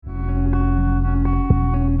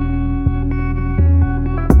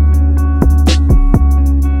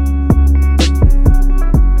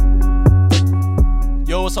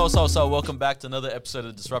So, welcome back to another episode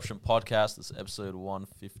of the Disruption Podcast. This is episode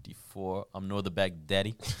 154. I'm Noah the Bag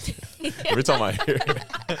Daddy. Every time I hear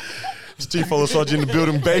it, it's Chief Oloswaji in the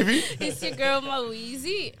building, baby. It's your girl,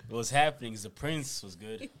 Moeezy. What's happening is the Prince was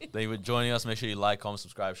good. Thank you for joining us. Make sure you like, comment,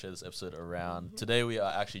 subscribe, share this episode around. Today we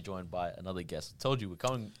are actually joined by another guest. I told you we're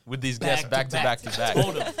coming with these guests back to back.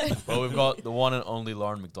 Well, we've got the one and only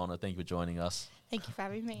Lauren McDonough. Thank you for joining us. Thank you for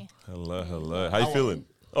having me. Hello. How you feeling?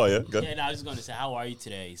 Oh, yeah, good. Yeah, no, I was just going to say, how are you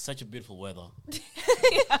today? It's such a beautiful weather.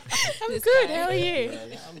 I'm good. How are you? Yeah,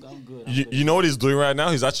 I'm good. You know what he's doing right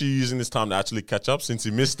now? He's actually using this time to actually catch up since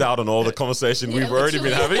he missed out on all the conversation we've already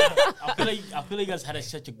been having. I feel like you guys had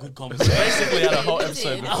such a good conversation. Basically had a whole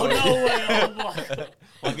episode before. Oh, no way. Oh, boy.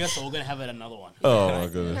 Well, I guess we're going to have it another one. Oh, my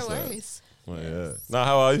goodness. No worries. Well, yeah. Now,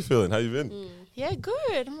 how are you feeling? How you been? Yeah,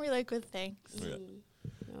 good. I'm really good, thanks. Yeah.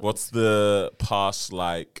 What's the past,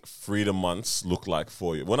 freedom months look like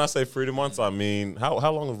for you? When I say freedom months, I mean, how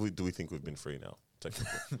long do we think we've been free now,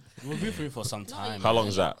 technically? We'll be free for some time. How long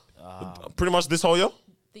is that? Pretty much this whole year?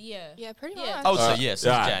 Yeah, pretty much. I would say yes,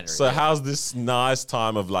 since January. So how's this nice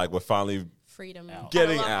time of, we're finally freedom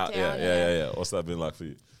getting Lockdown, out? Yeah. What's that been like for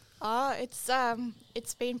you?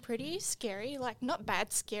 It's been pretty scary. Not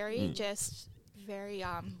bad scary, just very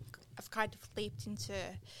I've kind of leaped into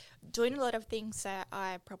doing a lot of things that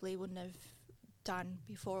I probably wouldn't have done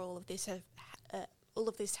before all of this had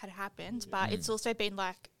happened. But it's also been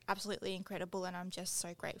absolutely incredible, and I'm just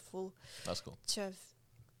so grateful. That's cool. To have,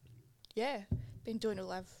 been doing all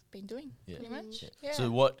I've been doing, pretty much. Yeah. So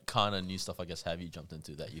what kind of new stuff, I guess, have you jumped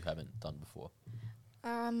into that you haven't done before?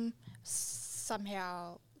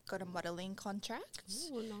 Somehow got a modelling contract.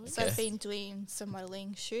 Ooh, nice. So I've been doing some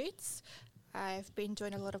modelling shoots. I've been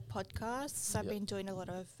doing a lot of podcasts. I've been doing a lot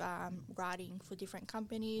of writing for different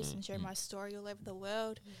companies and sharing my story all over the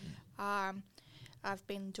world. I've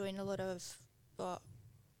been doing a lot of,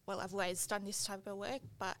 I've always done this type of work,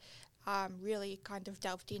 but really kind of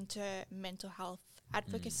delved into mental health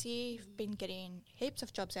advocacy. Been getting heaps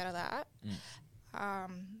of jobs out of that.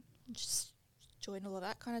 Just doing all of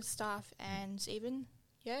that kind of stuff, and even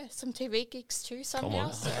some TV gigs too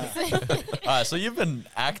somehow. Alright, so you've been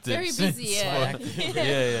active. Very busy, yeah.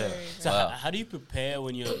 Yeah. So how do you prepare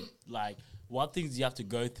when you're what things do you have to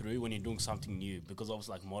go through when you're doing something new? Because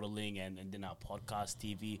obviously modeling and then our podcast,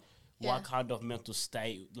 TV, what kind of mental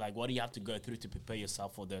state, what do you have to go through to prepare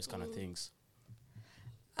yourself for those kind of things?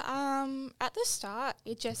 At the start,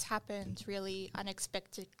 it just happened really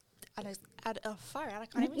unexpected. Far out, I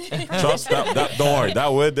can't even Trust that. Don't worry,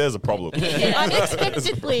 that word there's a problem.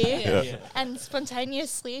 unexpectedly and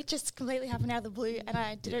spontaneously, just completely happened out of the blue, and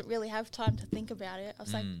I didn't really have time to think about it. I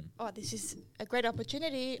was like, oh, this is a great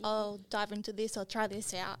opportunity, I'll dive into this, I'll try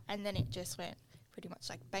this out, and then it just went pretty much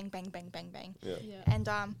bang, bang, bang, bang, bang. And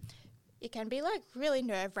it can be really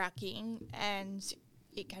nerve-wracking, and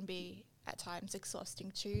it can be at times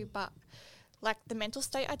exhausting too, but the mental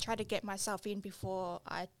state I try to get myself in before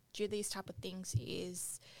I do these type of things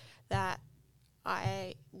is that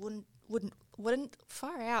I wouldn't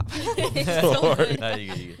far out.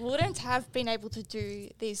 Wouldn't have been able to do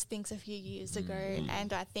these things a few years ago,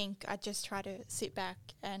 and I think I just try to sit back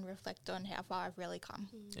and reflect on how far I've really come.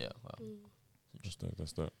 Yeah, wow. Interesting,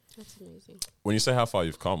 That's amazing. When you say how far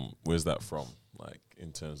you've come, where's that from?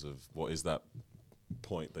 In terms of what is that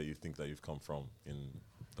point that you think that you've come from in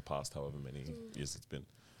the past however many years it's been?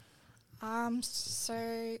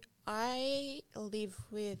 So I live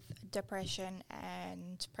with depression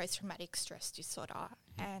and post-traumatic stress disorder,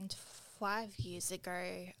 and 5 years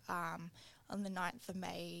ago, on the 9th of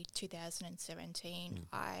May 2017,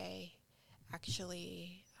 I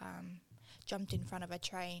actually jumped in front of a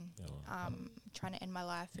train trying to end my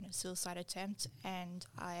life in a suicide attempt, and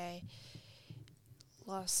I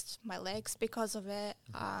lost my legs because of it.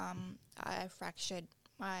 I fractured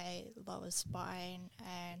my lower spine,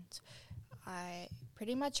 and I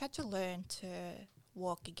pretty much had to learn to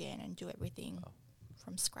walk again and do everything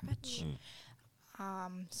from scratch.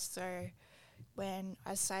 So when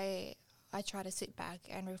I say I try to sit back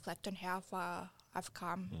and reflect on how far I've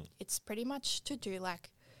come, it's pretty much to do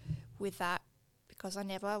with that, because I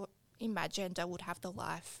never imagined I would have the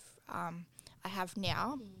life I have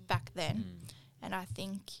now back then. And I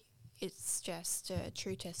think it's just a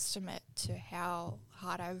true testament to how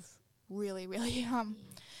hard I've really, really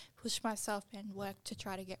pushed myself and worked to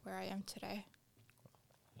try to get where I am today.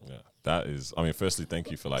 Yeah, that is, firstly,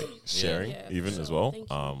 thank you for sharing as well.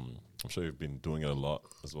 I'm sure you've been doing it a lot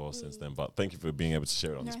as well since then, but thank you for being able to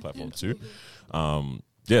share it on this platform too.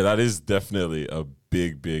 That is definitely a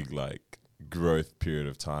big growth period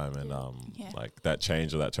of time, and Yeah. like that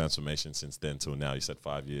change or that transformation since then till now. You said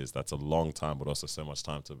 5 years. That's a long time, but also so much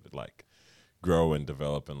time to like grow and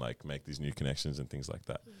develop and like make these new connections and things like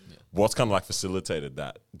that. Yeah. What's kind of like facilitated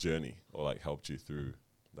that journey or like helped you through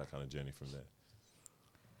that kind of journey from there?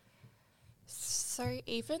 So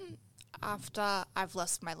even after I've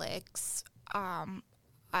lost my legs,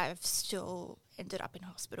 I've still ended up in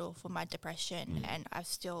hospital for my depression, and I've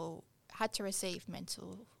still had to receive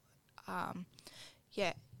mental,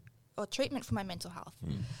 or treatment for my mental health.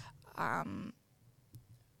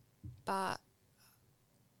 But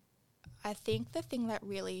I think the thing that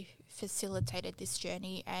really facilitated this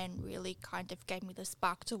journey and really kind of gave me the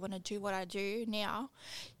spark to want to do what I do now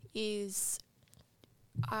is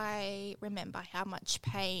I remember how much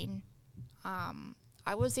pain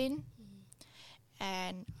I was in,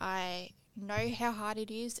 and I know how hard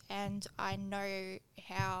it is, and I know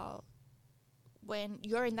how when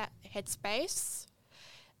you're in that headspace,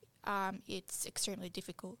 it's extremely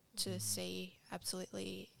difficult to see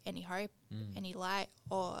absolutely any hope, any light,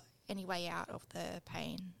 or any way out of the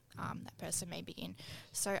pain that person may be in.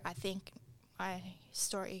 So I think my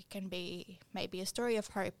story can be maybe a story of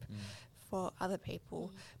hope for other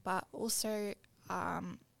people, but also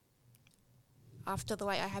after the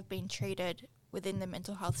way I have been treated within the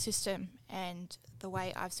mental health system and the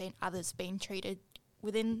way I've seen others being treated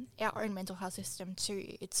within our own mental health system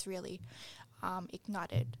too, it's really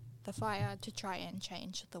ignited the fire to try and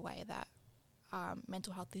change the way that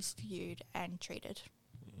mental health is viewed and treated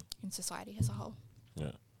in society as a whole.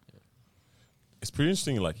 Yeah. It's pretty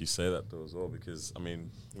interesting, like you say that though as well, because I mean,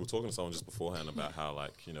 we were talking to someone just beforehand about how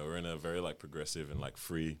like, you know, we're in a very like progressive and like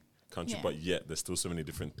free country, but yet there's still so many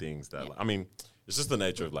different things that, like, I mean, it's just the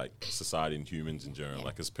nature of like society and humans in general.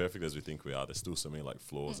 Like as perfect as we think we are, there's still so many like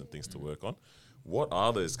flaws and things to work on. What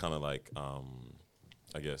are those kind of like,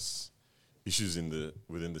 I guess, issues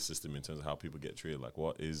within the system in terms of how people get treated? Like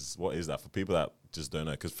what is that for people that just don't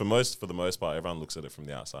know? Because for the most part, everyone looks at it from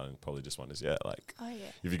the outside and probably just wonders, like,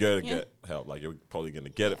 if you go to get help, like you're probably going to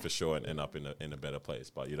get it for sure and end up in a better place.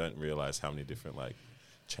 But you don't realize how many different like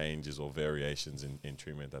changes or variations in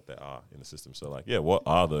treatment that there are in the system. So like, what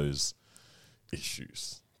are those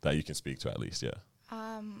issues that you can speak to at least?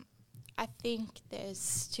 I think there's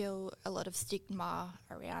still a lot of stigma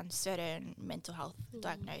around certain mental health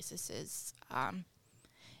diagnoses,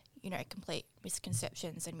 complete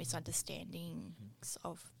misconceptions and misunderstandings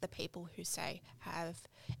of the people who say have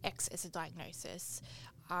X as a diagnosis,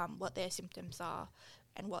 what their symptoms are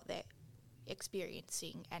and what they're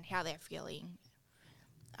experiencing and how they're feeling,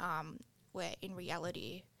 where in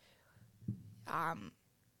reality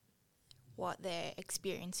what they're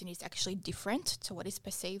experiencing is actually different to what is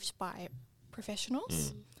perceived by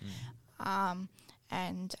professionals.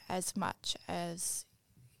 And as much as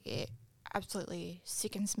it absolutely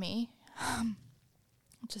sickens me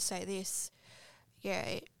to say this,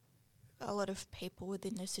 a lot of people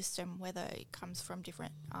within the system, whether it comes from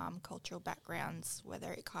different cultural backgrounds,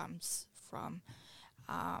 whether it comes from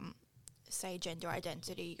say gender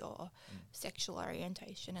identity or sexual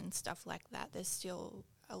orientation and stuff like that, there's still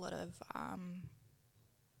a lot of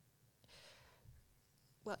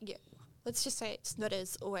let's just say it's not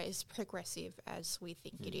as always progressive as we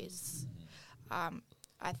think it is.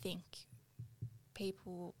 I think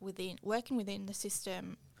people working within the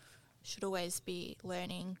system should always be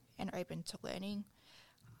learning and open to learning.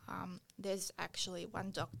 There's actually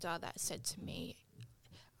one doctor that said to me,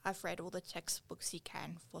 I've read all the textbooks you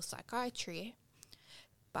can for psychiatry,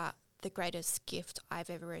 but the greatest gift I've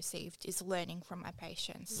ever received is learning from my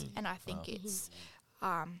patients. And I think it's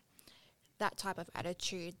that type of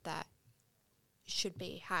attitude that should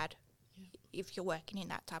be had if you're working in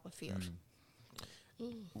that type of field.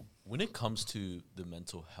 When it comes to the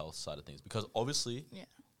mental health side of things, because obviously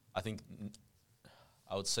I think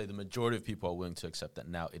I would say the majority of people are willing to accept that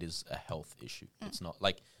now it is a health issue. It's not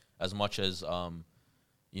like as much as,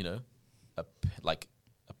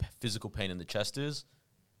 physical pain in the chest is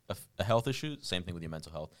a health issue, same thing with your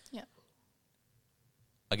mental health.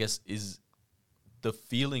 I guess is the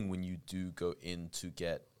feeling when you do go in to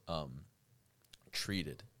get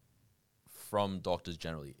treated from doctors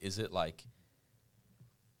generally, is it like,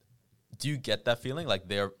 do you get that feeling like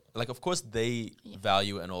they're like, of course they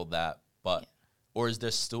value and all that, but or is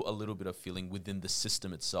there still a little bit of feeling within the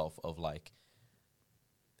system itself of like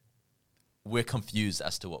we're confused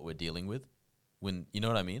as to what we're dealing with? When you know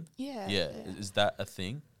what I mean? Is that a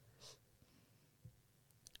thing?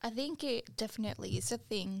 I think it definitely is a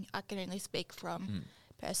thing. I can only speak from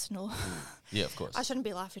personal. Yeah, of course. I shouldn't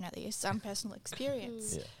be laughing at this. Personal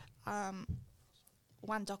experience.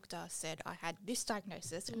 one doctor said I had this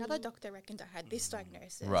diagnosis, another doctor reckoned I had this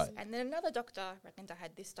diagnosis, Right. and then another doctor reckoned I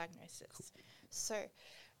had this diagnosis. So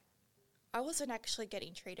I wasn't actually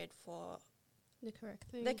getting treated for The correct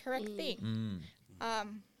thing. the correct thing.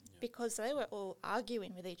 Mm. Because they were all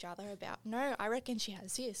arguing with each other about, no, I reckon she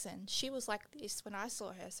has this, and she was like this when I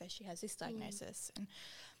saw her, so she has this diagnosis. And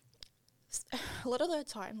a lot of the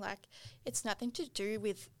time, like, it's nothing to do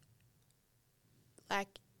with,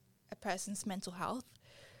 like, a person's mental health.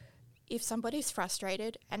 If somebody's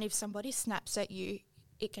frustrated and if somebody snaps at you,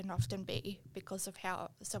 it can often be because of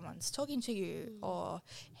how someone's talking to you or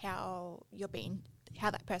how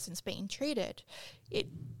that person's being treated. It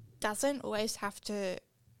doesn't always have to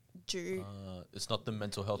do. It's not the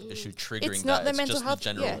mental health issue triggering It's not that. the mental just health.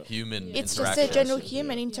 the general human It's interaction. just a general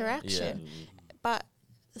human interaction. Yeah. But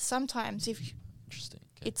sometimes if Interesting.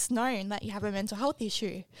 Okay. it's known that you have a mental health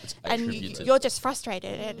issue It's and attributed. you're just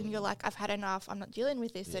frustrated and you're like, I've had enough, I'm not dealing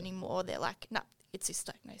with this anymore, they're like, no, it's this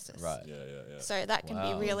diagnosis. Right. Yeah. So that can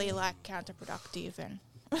Wow. be really like counterproductive. And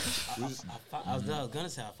I was gonna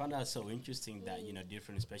say, I found that so interesting that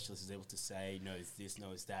different specialists is able to say no, it's this,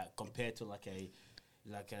 no, it's that, compared to like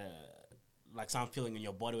some feeling in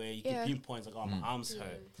your body where you can pinpoint like, oh, my arms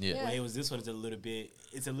hurt. Yeah. Where it was this one is a little bit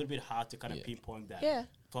hard to kind of pinpoint that. Yeah.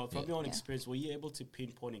 From your own Yeah. experience, were you able to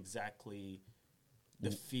pinpoint exactly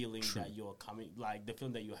the feeling that you're coming, like the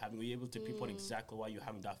feeling that you're having? Were you able to pinpoint exactly why you're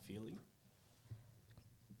having that feeling?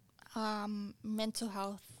 mental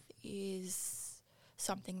health is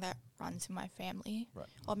something that runs in my family, Right.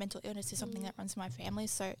 or mental illness is something that runs in my family.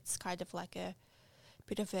 So it's kind of like a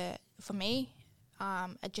bit of a, for me,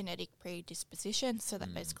 a genetic predisposition. So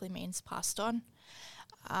that basically means passed on.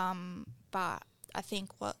 But I think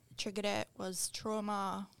what triggered it was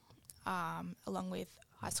trauma, along with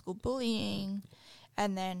high school bullying.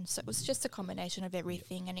 And then, so it was just a combination of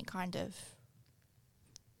everything, and it kind of,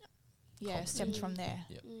 stemmed from there.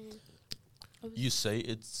 Yeah. Mm. You say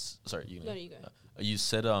it's sorry. You No, you go. You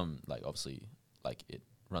said like obviously like it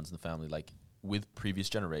runs in the family. Like with previous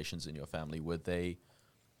generations in your family, were they?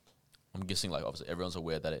 I'm guessing like obviously everyone's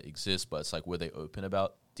aware that it exists, but it's like were they open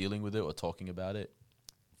about dealing with it or talking about it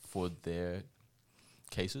for their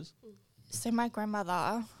cases? So my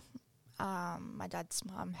grandmother, my dad's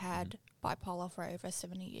mum, had bipolar for over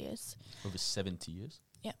 70 years. Over 70 years.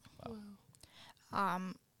 Yeah. Wow.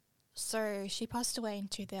 So she passed away in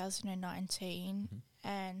 2019,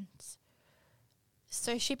 and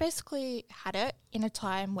so she basically had it in a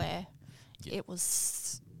time where it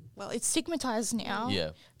was, well, it's stigmatized now.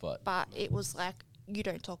 Yeah, but It was like, you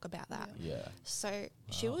don't talk about that. yeah. So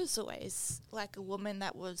she was always like a woman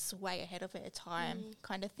that was way ahead of her time,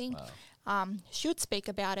 kind of thing. Wow. She would speak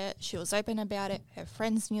about it. She was open about it. Her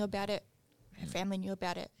friends knew about it. Her family knew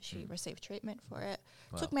about it. She received treatment for it.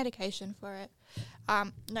 Took medication for it.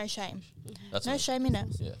 No shame. That's No amazing. shame in it.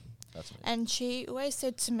 Yeah, that's amazing. And she always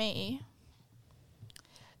said to me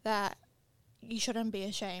that you shouldn't be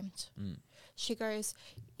ashamed. She goes,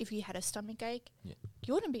 if you had a stomach ache,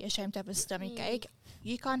 you wouldn't be ashamed to have a stomach ache.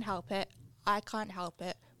 You can't help it. I can't help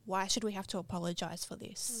it. Why should we have to apologize for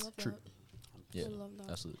this? I love True. that. Yeah, I love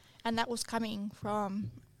that. absolutely. And that was coming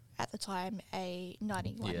from, at the time, a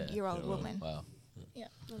 91-year-old woman. Wow. Yeah.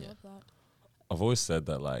 I love that. I've always said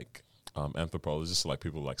that like anthropologists are like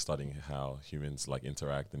people like studying how humans like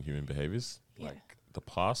interact and human behaviors. Yeah. Like the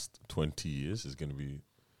past 20 years is going to be,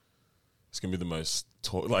 it's going to be the most,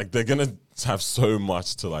 like they're going to have so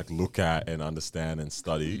much to like look at and understand and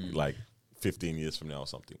study like 15 years from now or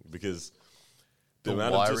something, because The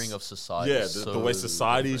amount wiring of society. yeah, is the way so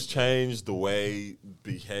society's different. changed, the way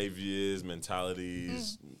behaviors,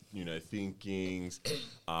 mentalities, thinkings,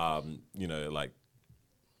 like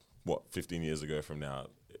what 15 years ago from now,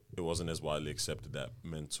 it wasn't as widely accepted that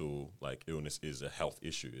mental like illness is a health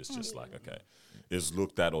issue. It's just like, okay, it's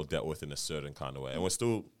looked at or dealt with in a certain kind of way, and we're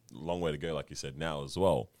still a long way to go, like you said, now as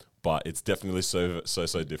well. But it's definitely so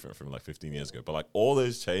different from like 15 years ago. But like all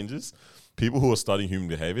those changes, people who are studying human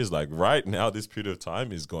behaviors, like right now, this period of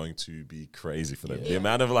time is going to be crazy for them. Yeah. The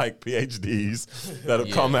amount of like PhDs that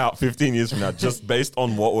have come out 15 years from now, just based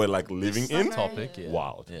on what we're like living in, Topic. Yeah.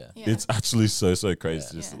 wild. Yeah. Yeah. It's actually so crazy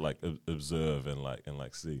to just Yeah. like observe and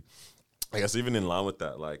see. I guess even in line with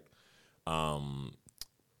that, like,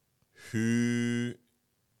 who,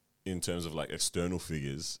 in terms of like external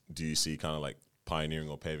figures, do you see kind of like pioneering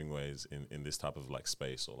or paving ways in this type of like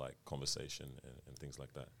space or like conversation and things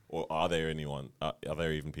like that? Or are there are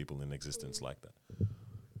there even people in existence like that?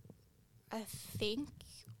 I think,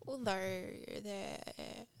 although there,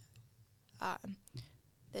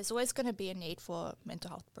 there's always going to be a need for mental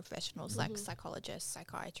health professionals like psychologists,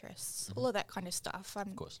 psychiatrists, all of that kind of stuff. I'm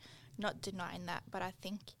Of course. not denying that, but I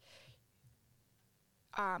think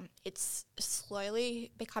it's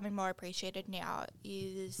slowly becoming more appreciated now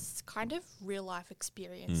is kind of real life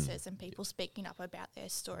experiences and people speaking up about their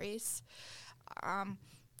stories.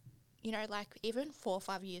 You know, like even 4 or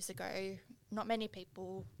 5 years ago, not many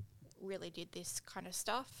people really did this kind of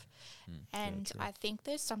stuff. And true. I think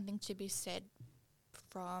there's something to be said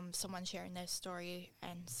from someone sharing their story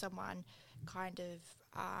and someone kind of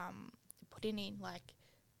putting in like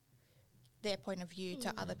their point of view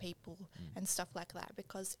to other people and stuff like that,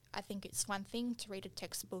 because I think it's one thing to read a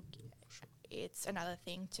textbook, it's another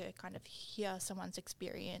thing to kind of hear someone's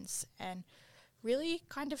experience and really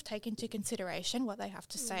kind of take into consideration what they have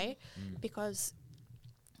to say, because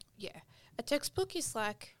a textbook is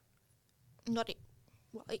like well,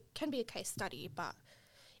 it can be a case study, but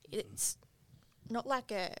it's not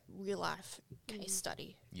like a real life case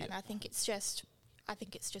study. And I think it's just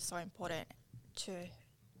so important to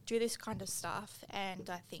do this kind of stuff, and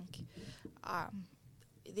I think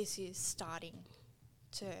this is starting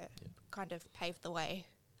to kind of pave the way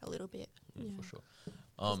a little bit. For sure.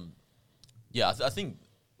 I think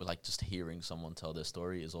like just hearing someone tell their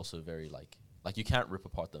story is also very like you can't rip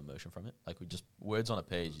apart the emotion from it. Like we just words on a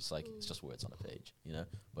page, it's like it's just words on a page, you know.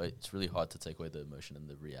 But it's really hard to take away the emotion and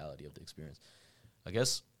the reality of the experience. I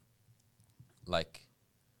guess, like,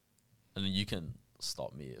 and then you can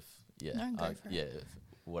stop me if if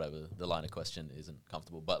whatever the line of question isn't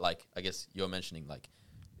comfortable. But like, I guess you're mentioning like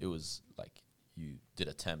it was like you did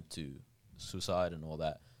attempt to suicide and all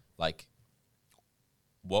that. Like,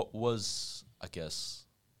 what was, I guess,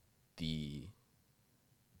 the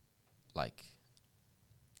like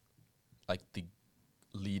the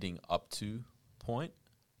leading up to point,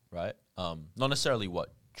 right? Not necessarily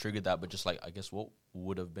what triggered that, but just like, I guess, what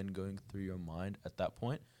would have been going through your mind at that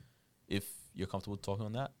point, if you're comfortable talking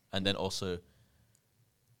on that. And then also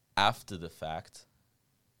after the fact,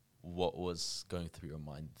 what was going through your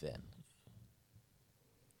mind then?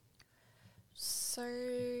 So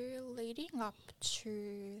leading up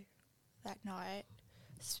to that night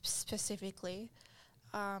specifically,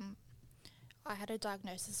 I had a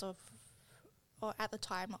diagnosis of, or at the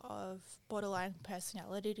time, of borderline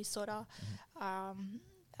personality disorder.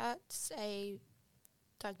 That's a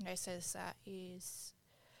diagnosis that is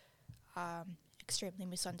extremely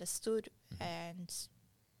misunderstood and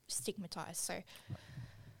stigmatized. So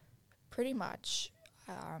pretty much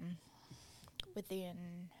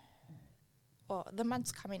within the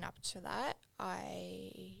months coming up to that,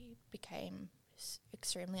 I became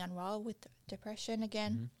extremely unwell with depression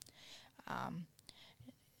again.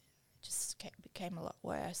 Just became a lot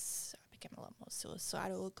worse. I became a lot more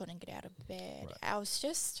suicidal, couldn't get out of bed. Right. I was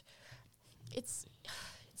just, it's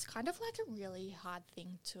kind of like a really hard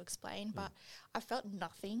thing to explain, but I felt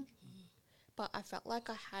nothing, but I felt like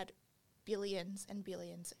I had billions and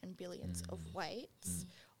billions and billions of weights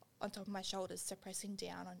on top of my shoulders, suppressing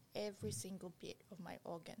down on every single bit of my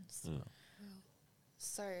organs.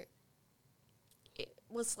 So it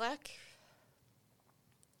was like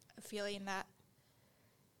a feeling that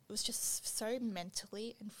it was just so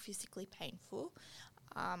mentally and physically painful.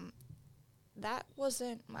 That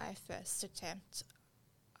wasn't my first attempt.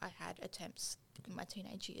 I had attempts in my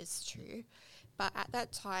teenage years too. But at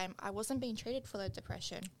that time, I wasn't being treated for the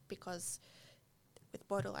depression, because with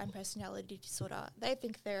borderline personality disorder, they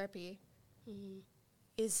think therapy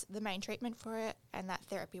is the main treatment for it, and that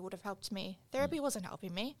therapy would have helped me. Therapy wasn't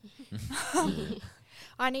helping me.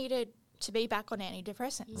 I needed to be back on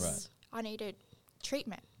antidepressants. Right. I needed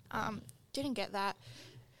treatment. Didn't get that.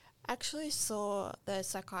 Actually saw the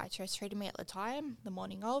psychiatrist treating me at the time, the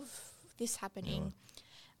morning of this happening,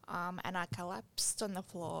 and I collapsed on the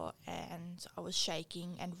floor and I was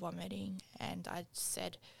shaking and vomiting, and I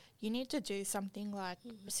said, "You need to do something, like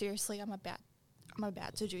seriously, I'm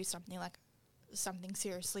about to do something, like something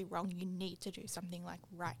seriously wrong. You need to do something like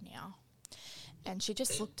right now." And she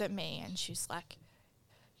just looked at me and she's like,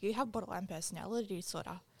 "You have borderline personality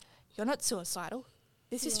disorder. You're not suicidal.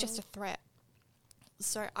 This is just a threat."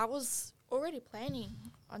 So I was already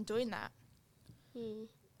planning on doing that.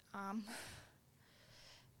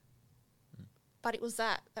 But it was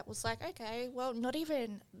that was like, okay, well, not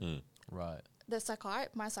even Right.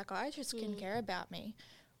 my psychiatrist can care about me.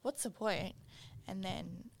 What's the point? And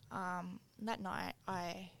then that night,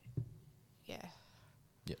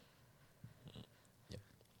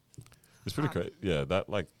 It's pretty great. Yeah, that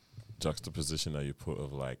like juxtaposition that you put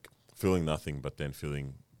of like feeling nothing, but then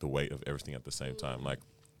feeling the weight of everything at the same time. Like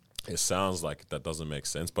it sounds like that doesn't make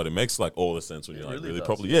sense, but it makes like all the sense when It you're like really really does.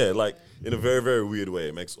 properly. Yeah, like in a very, very weird way.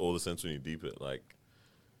 It makes all the sense when you deep it. Like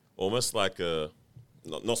almost like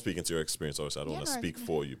not speaking to your experience, obviously, I don't want to speak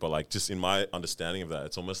for you, but like just in my understanding of that,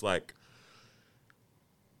 it's almost like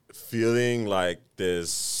feeling like there's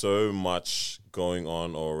so much going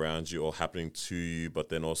on or around you or happening to you, but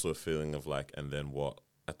then also a feeling of like, and then what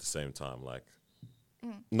at the same time, like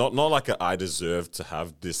not like I deserve to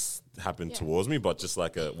have this happen towards me, but just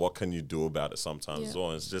like what can you do about it sometimes as well.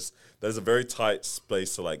 And it's just there's a very tight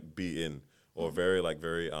space to like be in, or very like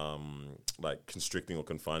constricting or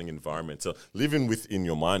confining environment to living within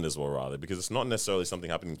your mind as well, rather, because it's not necessarily something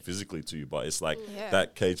happening physically to you, but it's like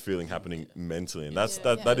that cage feeling happening mentally, and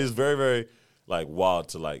that is very, very like wild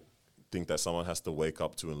to like think that someone has to wake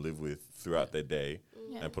up to and live with throughout their day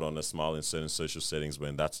and put on a smile in certain social settings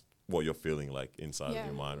when that's what you're feeling like inside of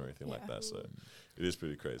your mind or anything like that. So it is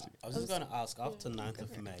pretty crazy. I was just going to ask, after 9th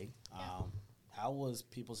of May, how was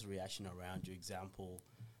people's reaction around you? Example,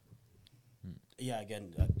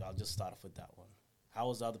 again, I'll just start off with that one. How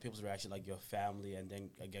was other people's reaction, like your family, and then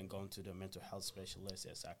again going to the mental health specialist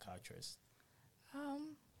and psychiatrist?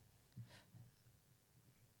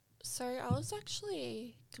 So I was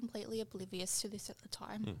actually completely oblivious to this at the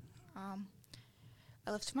time.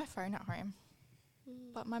 I left my phone at home,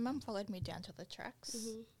 but my mum followed me down to the tracks,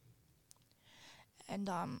 and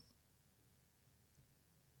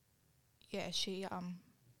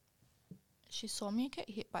she saw me get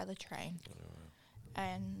hit by the train,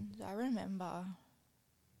 and I remember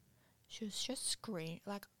she was just screaming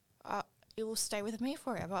like, "It will stay with me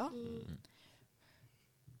forever."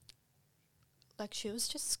 Like she was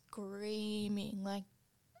just screaming, like,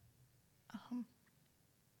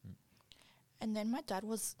 and then my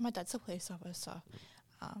dad's a police officer.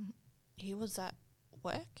 He was at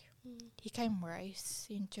work. He came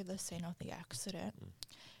racing to the scene of the accident,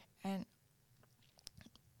 and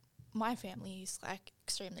my family is like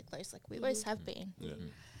extremely close, like we always have been.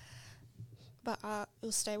 But it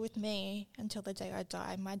will stay with me until the day I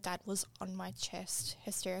die. My dad was on my chest,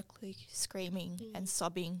 hysterically screaming and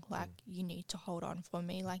sobbing, like, "You need to hold on for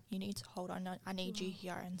me, like, you need to hold on, I need you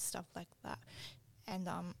here," and stuff like that. And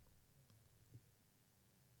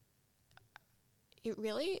it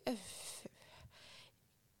really,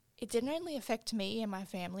 it didn't only affect me and my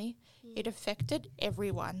family, it affected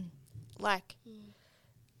everyone. Like,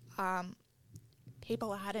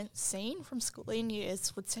 people I hadn't seen from school in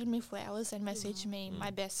years would send me flowers and message me.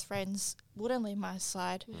 My best friends wouldn't leave my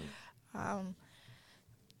side.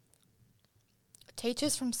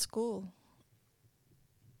 Teachers from school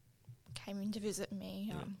came in to visit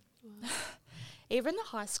me. Even the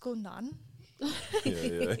high school nun.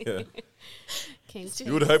 Yeah. Came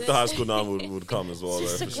You would hope the high school nun would come as well.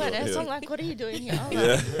 Just though, to for sure. glance, I'm like, "What are you doing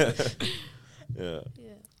here?" Yeah.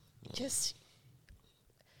 Just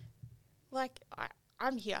like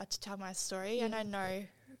I'm here to tell my story, and I know,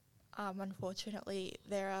 unfortunately,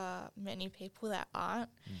 there are many people that aren't.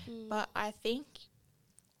 But I think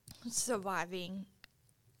surviving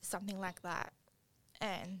something like that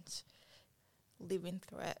and living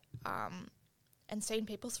through it, and seeing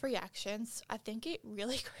people's reactions, I think it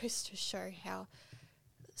really goes to show how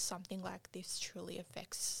something like this truly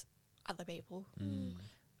affects other people.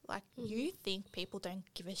 Like, you think people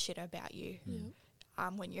don't give a shit about you.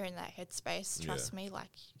 When you're in that headspace, trust me, like,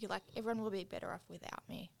 you're like, everyone will be better off without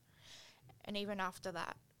me. And even after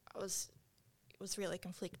that, it was really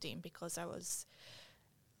conflicting, because I was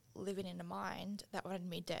living in a mind that wanted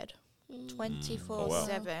me dead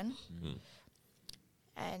 24/7,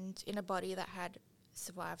 and in a body that had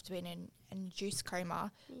survived being in an induced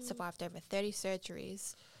coma, survived over 30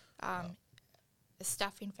 surgeries, a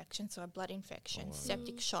staph infection, so a blood infection,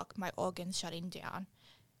 septic shock, my organs shutting down.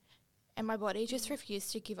 And my body just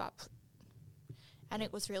refused to give up. And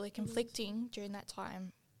it was really conflicting during that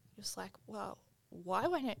time. It was like, well, why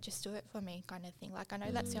won't it just do it for me, kind of thing? Like, I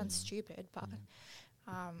know that sounds stupid, but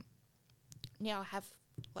now I have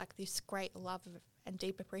like this great love and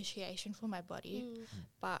deep appreciation for my body.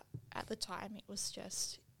 But at the time, it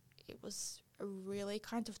was a really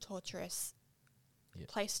kind of torturous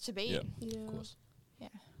place to be in. Of course. Yeah.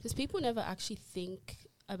 Because people never actually think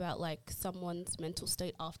about like someone's mental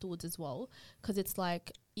state afterwards as well, because it's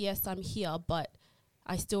like, yes, I'm here, but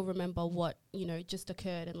I still remember what, just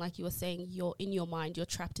occurred. And like you were saying, you're in your mind, you're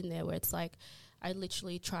trapped in there, where it's like, I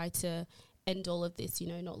literally tried to end all of this,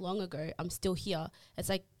 not long ago. I'm still here. It's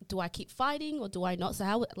like, do I keep fighting or do I not? So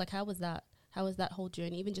how was that? How was that whole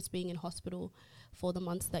journey, even just being in hospital for the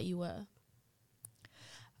months that you were?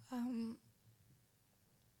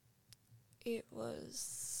 It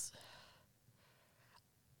was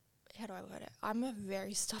how do I word it? I'm a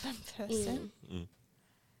very stubborn person.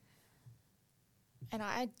 And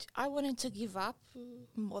I wanted to give up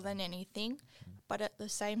more than anything. But at the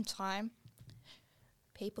same time,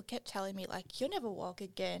 people kept telling me, like, you'll never walk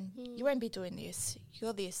again. You won't be doing this,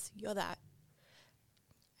 you're that.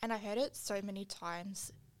 And I heard it so many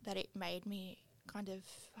times that it made me kind of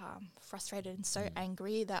frustrated and so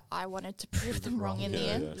angry that I wanted to prove them wrong in the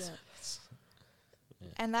end.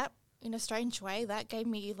 And that, in a strange way, that gave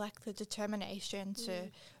me like the determination to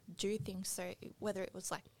do things. So whether it was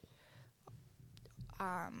like,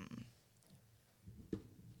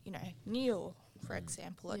 kneel, for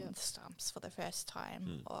example, on the stumps for the first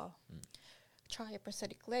time, or try a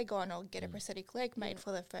prosthetic leg on, or get a prosthetic leg made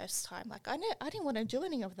for the first time. Like I didn't want to do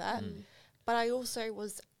any of that, but I also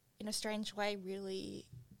was, in a strange way, really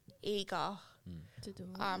eager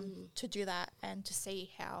to do that and to see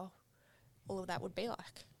how all of that would be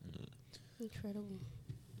like. Incredible.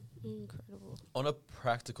 On a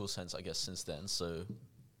practical sense, I guess, since then, so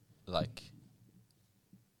like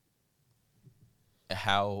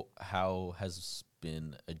how has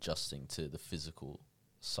been adjusting to the physical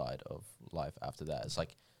side of life after that? It's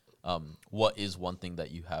like, what is one thing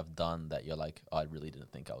that you have done that you're like, I really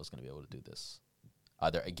didn't think I was going to be able to do this,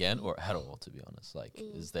 either again or at all, to be honest? Like,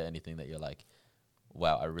 is there anything that you're like,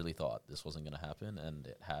 wow, I really thought this wasn't going to happen and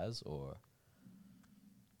it has? Or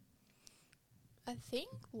I think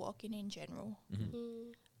walking in general.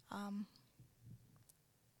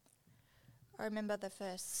 I remember the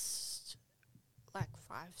first 5,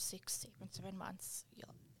 6, even 7 months,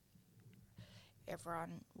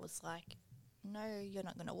 everyone was like, no, you're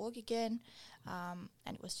not going to walk again. And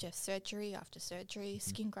it was just surgery after surgery,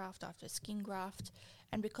 skin graft after skin graft.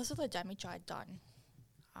 And because of the damage I'd done,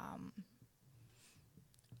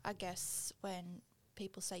 I guess when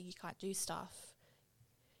people say you can't do stuff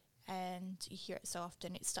and you hear it so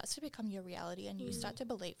often, it starts to become your reality and you start to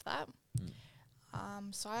believe that.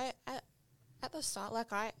 So at the start,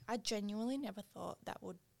 I genuinely never thought that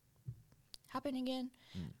would happen again.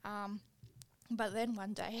 But then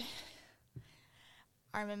one day,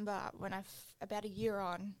 I remember when about a year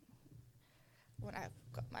on, when I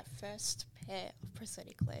got my first pair of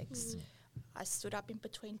prosthetic legs, I stood up in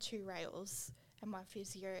between 2 rails, and my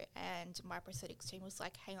physio and my prosthetics team was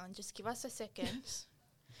like, hang on, just give us a second.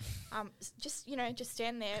 Just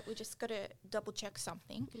stand there. We just got to double check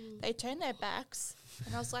something. They turned their backs,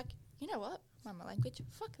 and I was like, you know what? My language,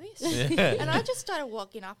 fuck this. And I just started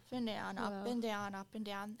walking up and down, up and down, up and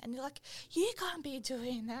down. And they're like, you can't be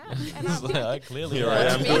doing that. And I'm like, I clearly Here I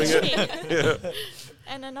am doing it.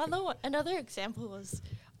 And another example was,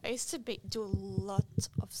 I used to do a lot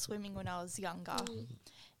of swimming when I was younger.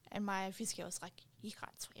 And my physio was like, you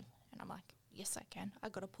can't swim. And I'm like, yes, I can. I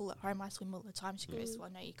got to pull at home. I swim all the time. She goes,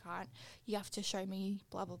 well, no, you can't. You have to show me,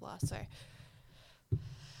 blah, blah, blah. So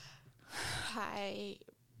I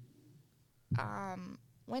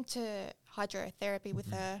went to hydrotherapy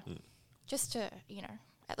with her just to,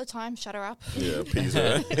 at the time, shut her up. Yeah, peace,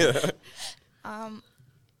 right?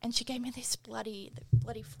 And she gave me these bloody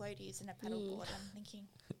floaties and a paddleboard. I'm thinking,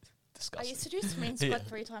 disgusting. I used to do swimming squat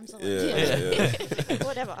 3 times a week. Yeah.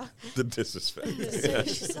 Whatever. The disrespect. So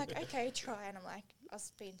she's like, okay, try. And I'm like, I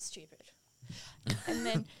was being stupid. And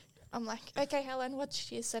then I'm like, okay, Helen, watch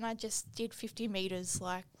this. And I just did 50 meters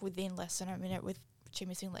within less than a minute with 2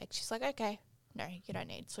 missing legs. She's like, okay, no, you don't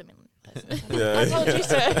need swimming lessons. I told you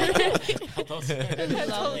so. I told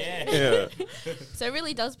you. So it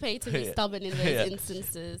really does pay to be stubborn in those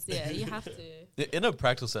instances. Yeah, you have to. In a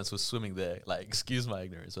practical sense, with swimming there, excuse my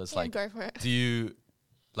ignorance, but it's go for it. do you,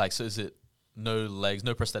 so is it no legs,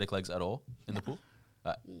 no prosthetic legs at all in the pool?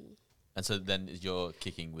 And so then you're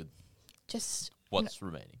kicking with just what's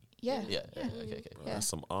remaining? Yeah. Okay. That's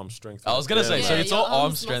some arm strength. I was going to say, so it's all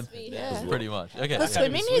arm strength, Yeah. pretty much. Okay. But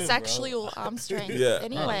swimming is actually all arm strength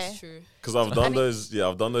anyway. That's true. Because I've done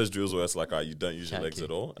those drills where it's like, you don't use your Can't legs kick.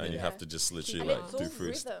 at all, and you have to just literally And it's do all through.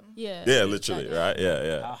 rhythm. Yeah. Yeah, literally, right?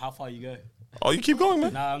 Yeah. How far you go? Oh, you keep going,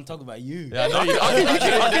 man. Nah, I'm talking about you. Yeah, no, I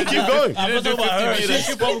can keep going. I'm not talking about her.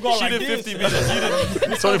 She probably go She like did this. 50 meters. You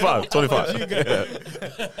did 25. So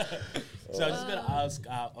I'm just gonna ask.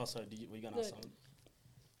 Were you gonna ask something?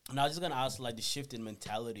 No, I was just gonna ask the shift in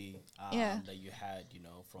mentality that you had,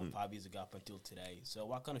 from 5 years ago up until today. So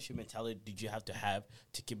what kind of shift mentality did you have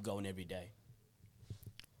to keep going every day?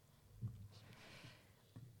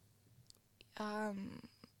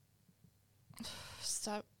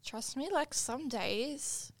 So trust me, some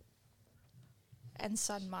days and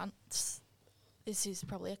some months, this is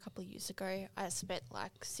probably a couple of years ago, I spent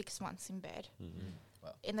 6 months in bed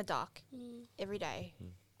in the dark every day,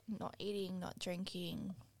 not eating, not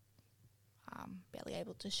drinking, barely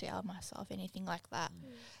able to shower myself, anything like that.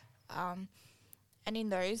 And in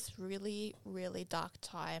those really, really dark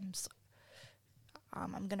times,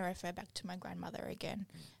 I'm going to refer back to my grandmother again.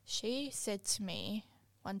 She said to me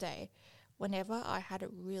one day, whenever I had a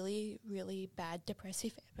really, really bad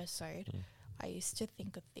depressive episode, I used to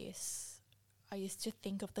think of this. I used to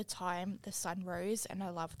think of the time the sun rose and I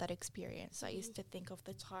loved that experience. I used to think of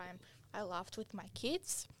the time I laughed with my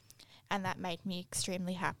kids and that made me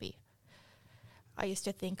extremely happy. I used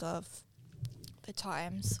to think of the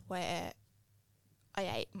times where I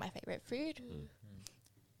ate my favourite food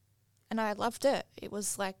and I loved it. It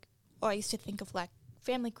was like, I used to think of like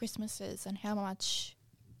family Christmases and how much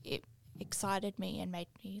it excited me and made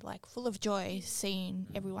me like full of joy seeing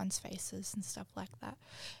everyone's faces and stuff like that.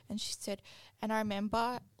 And she said, and I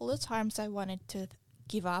remember all the times I wanted to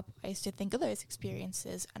give up, I used to think of those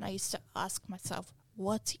experiences and I used to ask myself,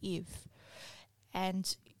 what if?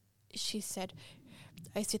 And she said,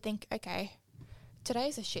 I used to think, okay,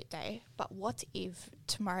 today's a shit day, but what if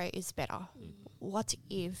tomorrow is better? What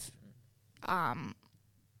if,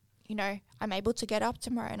 you know, I'm able to get up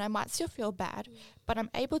tomorrow and I might still feel bad, but I'm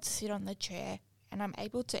able to sit on the chair and I'm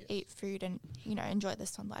able to eat food and, you know, enjoy the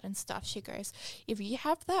sunlight and stuff. She goes, if you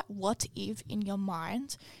have that what if in your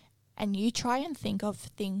mind and you try and think of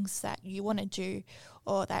things that you want to do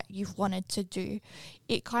or that you've wanted to do,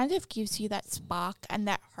 it kind of gives you that spark and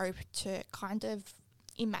that hope to kind of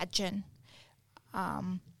imagine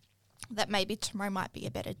that maybe tomorrow might be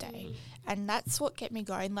a better day. And that's what kept me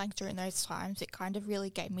going, like, during those times. It kind of really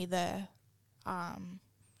gave me the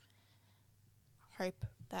hope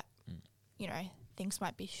that, you know, things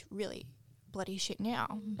might be really bloody shit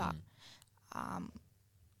now, but,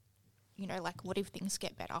 you know, like, what if things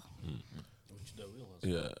get better? Which they will.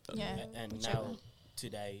 Yeah. And now,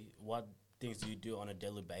 today, what things do you do on a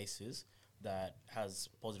daily basis that has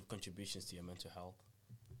positive contributions to your mental health?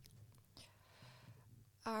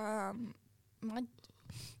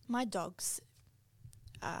 My dogs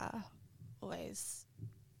are always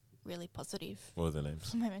really positive What are their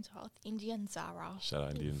names? for my mental health. India and Zara. Shout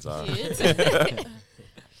out Indian Zara.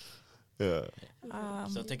 Yeah.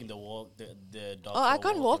 So taking the walk, the dog. Oh, I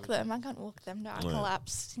can't walk them. I can't walk them. No, I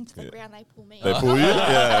collapse into the Yeah. ground. They pull me. They pull you?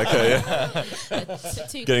 Yeah, okay,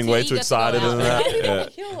 yeah. Getting way too eager to go excited out. and that. Yeah.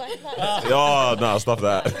 Feel like that. Oh, no, stop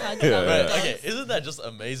that. I Yeah, love yeah. it. Okay, isn't that just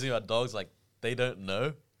amazing about dogs? Like, they don't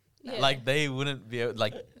know. Yeah. Like, they wouldn't be able,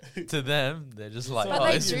 like, to them, they're just like, But oh,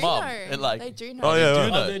 they it's do mom. know. And like, They do know. Oh, yeah. do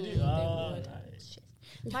right. know. They do. Oh, would. nice.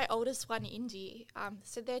 My oldest one, Indy,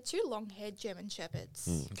 so they're two long-haired German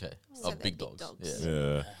Shepherds. Okay. So Oh, they're big big dogs. dogs.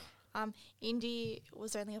 Yeah. Yeah. Indy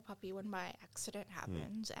was only a puppy when my accident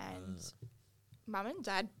happened, and Mum and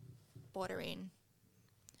Dad brought her in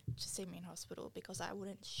to see me in hospital because I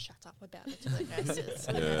wouldn't shut up about it to the nurses.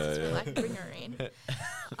 The nurses were like, bring her in.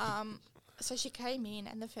 So she came in,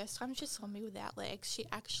 and the first time she saw me without legs, she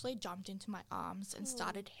actually jumped into my arms and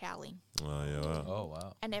started howling. Oh, yeah, wow. Oh,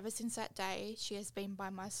 wow. And ever since that day, she has been by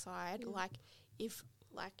my side. Like, if,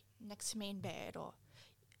 like, next to me in bed, or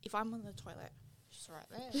if I'm on the toilet, she's right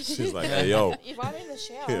there. She's like, hey, yo. If I'm in the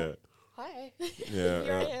shower, Yeah. hi, Yeah.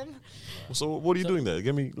 here I yeah. am. So what are you doing there?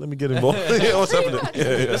 Let me get involved. Yeah, what's happening? Yeah,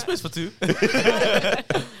 yeah. There's space for two.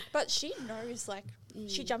 But she knows, like,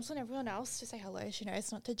 she jumps on everyone else to say hello. She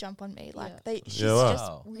knows not to jump on me. Like, she's Yeah, wow.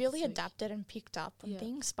 just really Sweet. adapted and picked up on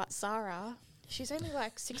things. But Sarah, she's only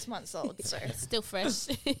like 6 months old, so Still fresh.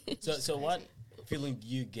 So what feeling do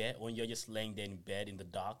you get when you're just laying there in bed in the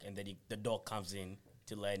dark and then the dog comes in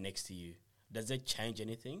to lay next to you? Does it change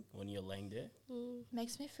anything when you're laying there?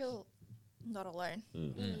 makes me feel not alone.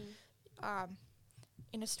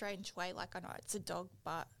 In a strange way, like, I know it's a dog,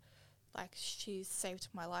 but like, she's saved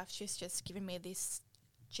my life. She's just given me this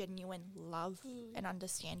genuine love and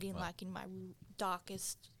understanding, like, in my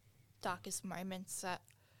darkest moments. That,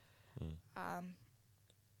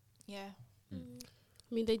 yeah.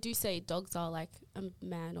 I mean, they do say dogs are like a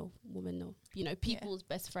man or woman or, you know, people's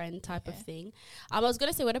best friend type of thing. I was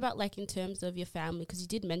going to say, what about like in terms of your family? Because you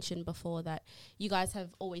did mention before that you guys have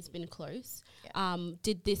always been close. Yeah.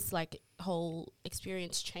 Did this like whole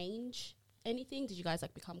experience change anything? Did you guys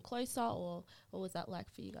like become closer, or what was that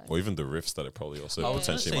like for you guys? Or even the rifts that it probably also I was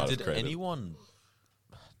going to potentially say, might have did created. anyone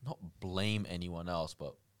not blame anyone else,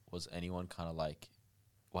 but was anyone kind of like,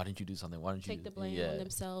 why didn't you do something? Why didn't you Take the blame on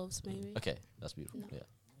themselves, maybe? Okay, that's beautiful. No. Yeah.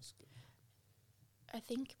 I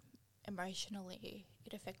think emotionally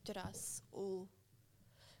it affected us all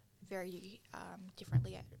very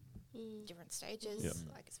differently at different stages. Yeah.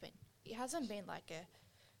 Like, it hasn't been like a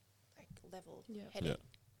level headed. Yeah.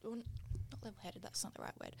 Well, not level headed, that's not the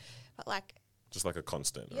right word. But like, Just like a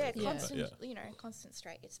constant. or yeah, anything like that, constant, yeah. you know, constant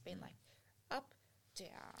straight. It's been like up, down,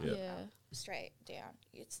 Yeah. up, straight, down.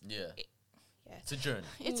 It's It's a journey.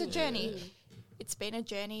 It's a journey. It's been a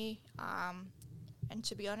journey, and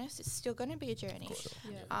to be honest, it's still going to be a journey.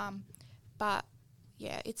 But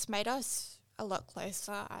yeah, it's made us a lot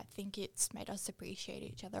closer. I think it's made us appreciate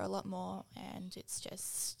each other a lot more, and it's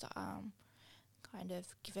just kind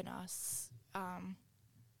of given us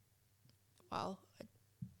a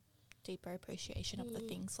deeper appreciation of the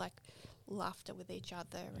things like laughter with each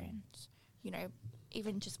other and, you know,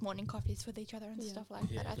 even just morning coffees with each other and stuff like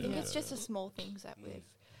that. I think it's just the small things that we've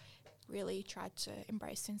really tried to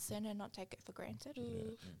embrace since then and not take it for granted.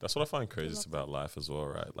 That's what I find craziest about life as well,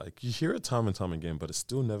 right? Like, you hear it time and time again, but it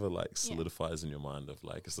still never like solidifies in your mind of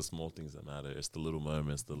like, it's the small things that matter. It's the little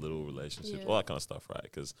moments, the little relationships, all that kind of stuff, right?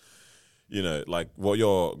 Because, you know, like what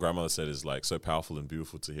your grandmother said is like so powerful and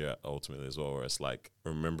beautiful to hear ultimately as well, where it's like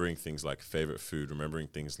remembering things like favorite food, remembering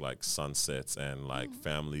things like sunsets and like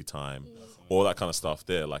family time, all that kind of stuff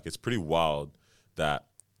there. Like, it's pretty wild that,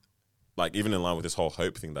 like, even in line with this whole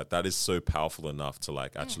hope thing, that is so powerful enough to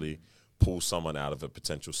like actually pull someone out of a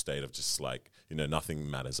potential state of just like, you know, nothing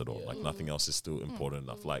matters at all. Like nothing else is still important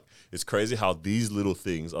enough. Like, it's crazy how these little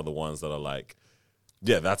things are the ones that are like,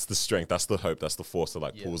 yeah, that's the strength, that's the hope, that's the force that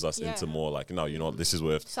like pulls us into more like, no, you know what, this is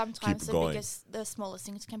worth sometimes keep going. the smallest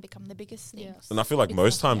things can become the biggest things. And I feel like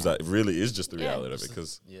most times that really is just the reality of it,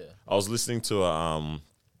 because I was listening to a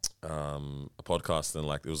podcast and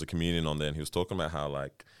like there was a comedian on there and he was talking about how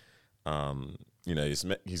like, you know,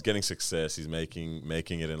 he's getting success, he's making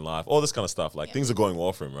it in life, all this kind of stuff. Like things are going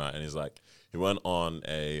well for him, right? And he's like, he went on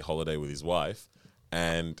a holiday with his wife,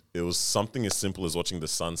 and it was something as simple as watching the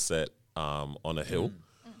sunset on a hill.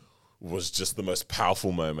 Was just the most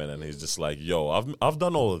powerful moment, and he's just like, "Yo, I've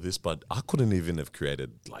done all of this, but I couldn't even have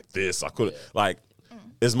created like this. I could like,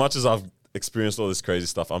 as much as I've experienced all this crazy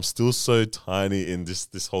stuff, I'm still so tiny in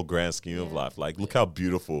this whole grand scheme of life. Like, look how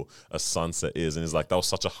beautiful a sunset is." And it's like, that was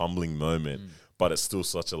such a humbling moment, but it's still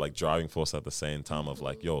such a like driving force at the same time of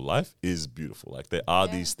like, yo, life is beautiful. Like, there are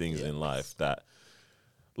these things in life that,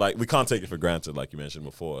 like, we can't take it for granted, like you mentioned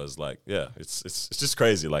before. It's like, it's just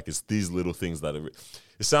crazy. Like, it's these little things that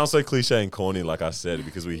it sounds so cliche and corny, like I said,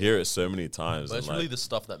 because we hear it so many times. But it's like, really the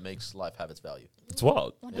stuff that makes life have its value. It's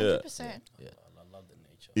wild. 100%. Yeah. I love the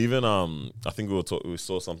nature. Even I think we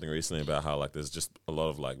saw something recently about how like there's just a lot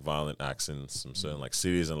of like violent acts in some certain like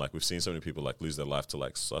cities, and like we've seen so many people like lose their life to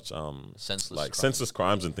like such senseless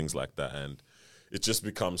crimes and things like that, and it just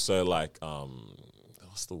becomes so like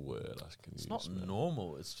what's the word I can use? It's not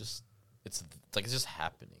normal. It's just it's just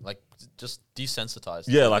happening. Like, just desensitized.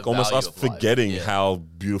 Yeah, to like the almost value us of life. forgetting how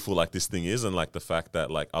beautiful like this thing is, and like the fact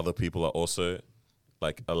that like other people are also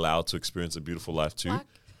like allowed to experience a beautiful life too. Like,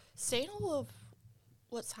 seeing all of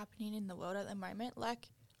what's happening in the world at the moment, like,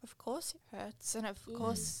 of course it hurts, and of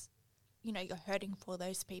course, you know, you're hurting for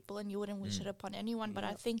those people, and you wouldn't wish it upon anyone. But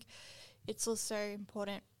I think it's also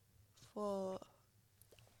important for,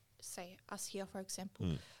 say, us here, for example,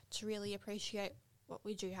 to really appreciate what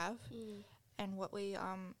we do have and what we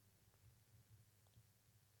I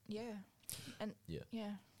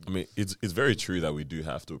mean, it's very true that we do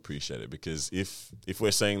have to appreciate it, because if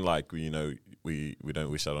we're saying like, you know, we don't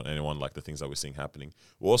wish that on anyone, like the things that we're seeing happening,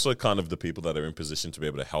 we're also kind of the people that are in position to be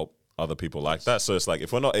able to help other people like that. So it's like,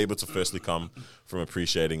 if we're not able to firstly come from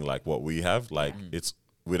appreciating like what we have, like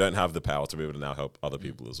we don't have the power to be able to now help other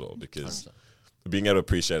people as well, because being able to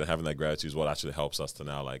appreciate and having that gratitude is what actually helps us to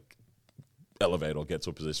now like elevate or get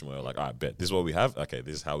to a position where like, I bet this is what we have. Okay,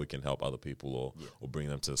 this is how we can help other people or bring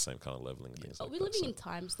them to the same kind of leveling and things like that. We're living in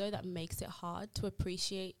times though that makes it hard to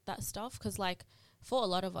appreciate that stuff, because like for a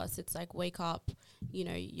lot of us, it's like, wake up, you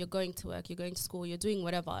know, you're going to work, you're going to school, you're doing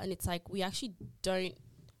whatever, and it's like we actually don't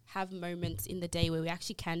have moments in the day where we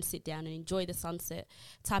actually can sit down and enjoy the sunset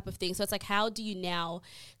type of thing. So it's like, how do you now,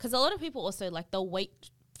 because a lot of people also like, they'll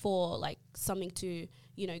wait for like something to,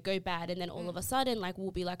 you know, go bad, and then all of a sudden like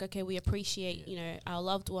we'll be like, okay, we appreciate you know, our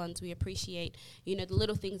loved ones, we appreciate, you know, the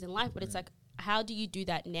little things in life, but it's like, how do you do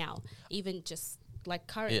that now, even just like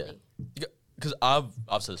currently? Because I've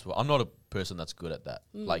said this before, I'm not a person that's good at that,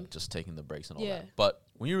 like just taking the breaks and all that. But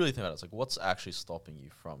when you really think about it, it's like, what's actually stopping you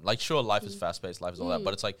from, like, sure, life is fast paced, life is all that,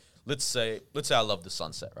 but it's like, let's say I love the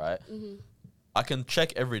sunset, right? I can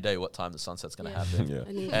check every day what time the sunset's going to happen.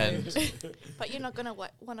 And but you're not going to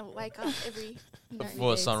want to wake up every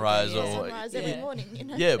for sunrise every morning, you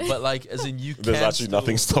know? Yeah, but like, as in, you there's can actually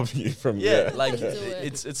nothing stopping you from like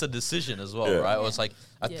it's a decision as well, right? Or it's like,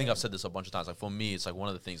 I think I've said this a bunch of times, like for me, it's like one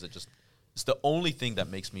of the things that just, it's the only thing that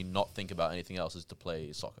makes me not think about anything else is to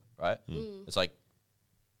play soccer, right? It's like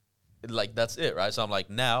that's it, right? So I'm like,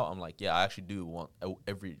 I actually do want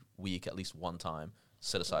every week at least one time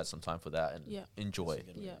set aside some time for that and enjoy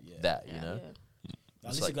that, you know?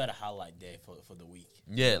 At least you got a highlight day for the week.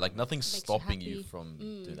 Yeah, like nothing's stopping you from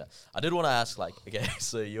doing that. I did want to ask, like, okay,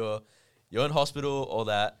 so you're in hospital, all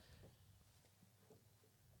that.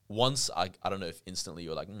 Once, I don't know if instantly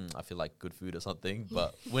you're like, I feel like good food or something,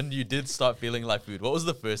 but when you did start feeling like food, what was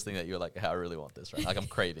the first thing that you were like, hey, I really want this, right? Like, I'm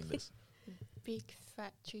craving this. Big,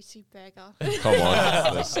 fat, juicy burger. Come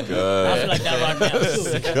on, let's go. I feel like that right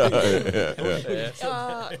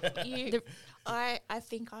now. I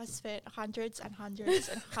think I spent hundreds and hundreds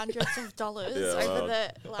and hundreds of dollars over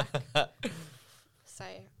the, so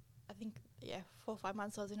I think, 4 or 5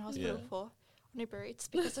 months I was in hospital for. On Uber Eats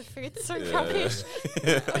because of food so rubbish.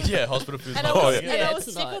 Hospital food. And I was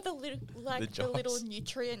sick of the little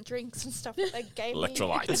nutrient drinks and stuff that they gave me.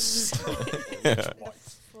 Electrolytes.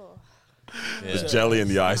 The jelly and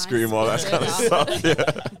the ice cream, all that kind of stuff.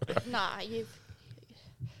 Nah, you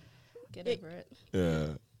get over it.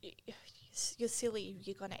 Yeah. You're silly.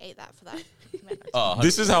 You're gonna eat that for that.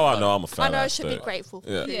 This is how I know I'm a fat. I know I should be grateful.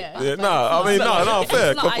 No, I mean, no,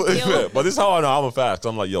 fair, completely fair. But this is how I know I'm a fat.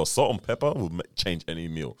 I'm like, yo, salt and pepper will change any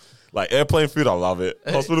meal. Like airplane food, I love it.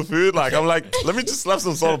 Hospital food, like I'm like, let me just slap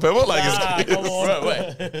some salt and pepper. Like, Come on.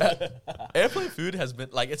 Wait. Airplane food has been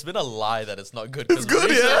like, it's been a lie that it's not good. It's good,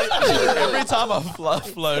 Every time I've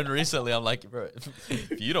flown recently, I'm like, bro,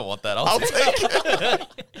 if you don't want that, I'll take it.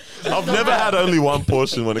 I've never had only one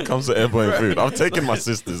portion when it comes to airplane food. I've taken my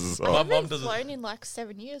sisters as well. I've been flown in like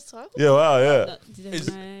 7 years, so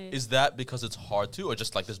Is that because it's hard to, or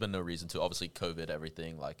just like there's been no reason to? Obviously, COVID,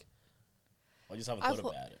 everything, like. I just haven't thought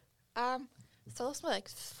about it. So that was like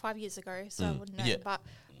 5 years ago, so I wouldn't know. But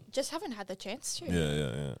just haven't had the chance to.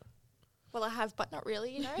 Yeah. Well, I have, but not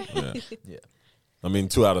really, you know. Yeah. I mean,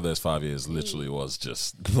 2 out of those 5 years literally was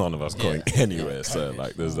just none of us going anywhere. So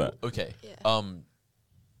like, there's that. Okay. Yeah.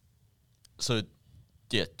 So,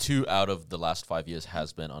 2 out of the last 5 years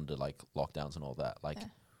has been under like lockdowns and all that. Like,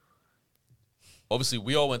 obviously,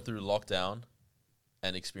 we all went through lockdown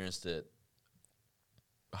and experienced it.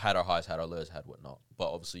 Had our highs, had our lows, had whatnot.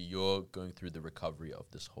 But obviously, you're going through the recovery of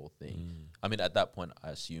this whole thing. I mean, at that point,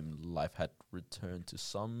 I assume life had returned to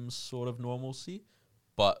some sort of normalcy.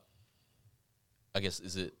 But I guess,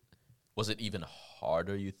 was it even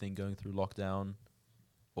harder, you think, going through lockdown?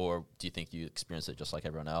 Or do you think you experienced it just like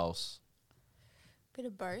everyone else? Bit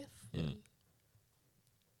of both. Yeah.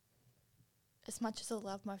 As much as I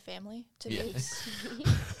love my family,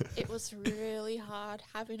 it was really hard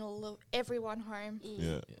having everyone home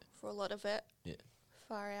for a lot of it. Yeah.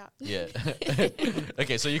 Far out. Yeah.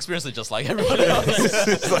 Okay, so you experienced it just like everybody else.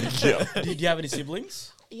 It's like, Did you have any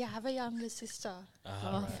siblings? Yeah, I have a younger sister.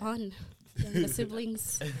 Fun. Younger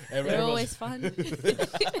siblings. They're Everyone's- always fun.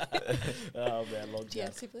 Oh man, long Do you time.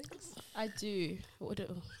 have siblings? I do.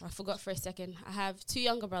 I forgot for a second. I have 2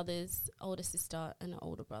 younger brothers, older sister, and an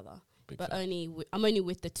older brother. But I'm only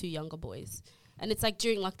with the 2 younger boys. And it's like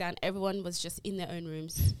during lockdown, everyone was just in their own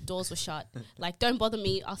rooms. Doors were shut. Like, don't bother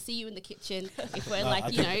me. I'll see you in the kitchen. If we're I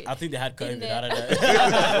think they had COVID. I don't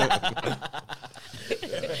know.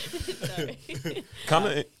 kind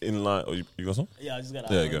of in line. Oh, you got some? Yeah, I just got.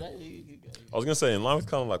 There you go. I was gonna say, in line with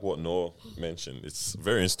kind of like what Noor mentioned, it's a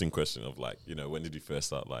very interesting question of like, you know, when did you first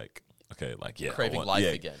start like, okay, like craving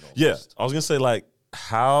life again? Almost. Yeah, I was gonna say like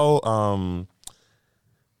how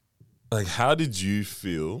did you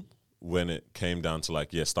feel when it came down to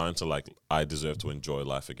like starting to like I deserve to enjoy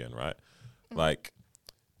life again, right? Like,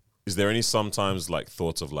 is there any sometimes like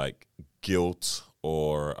thoughts of like guilt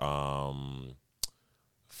or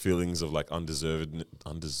feelings of like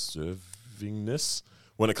undeservingness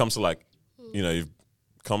when it comes to like, you know, you've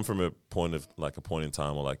come from a point in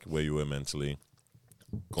time or like where you were mentally,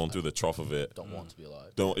 gone through the trough of it. Don't want to be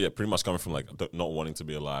alive. Pretty much coming from like not wanting to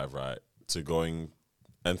be alive, right? To going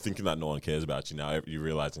and thinking that no one cares about you. Now you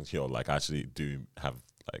realizing, like I actually do have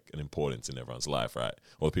like an importance in everyone's life, right?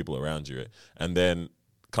 Or the people around you, right? And then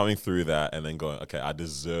coming through that and then going, okay, I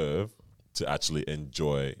deserve to actually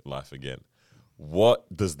enjoy life again.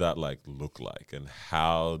 What does that like look like? And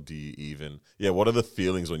how do you even, what are the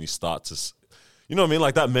feelings when you start to, you know what I mean?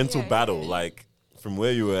 Like that mental battle, like from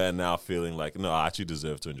where you were and now feeling like, no, I actually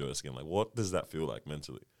deserve to enjoy this again. Like, what does that feel like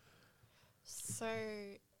mentally? So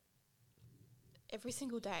every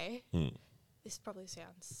single day, this probably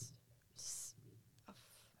sounds,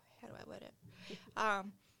 how do I word it?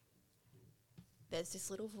 There's this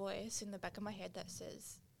little voice in the back of my head that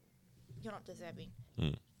says, you're not deserving.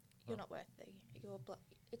 You're not worthy.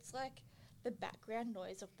 It's like the background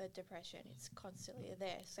noise of the depression. It's constantly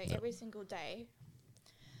there. So every single day,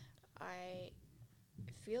 I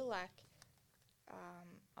feel like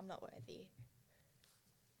I'm not worthy.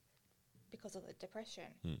 because of the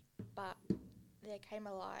depression. But there came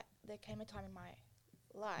a time in my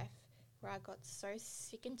life where I got so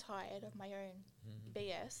sick and tired of my own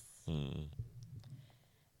BS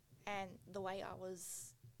and the way I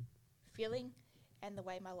was feeling and the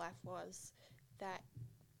way my life was, that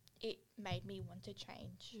it made me want to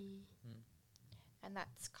change. And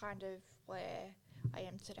that's kind of where I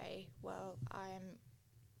am today. Well, I'm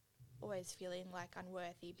always feeling like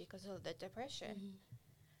unworthy because of the depression.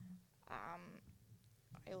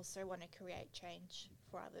 I also want to create change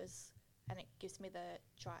for others, and it gives me the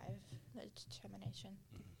drive, the determination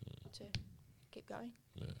to keep going.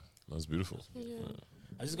 Yeah, that's beautiful.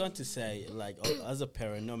 I was going to say, like, as a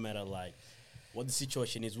parent, no matter like what the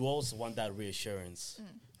situation is, we also want that reassurance,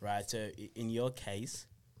 right? So in your case,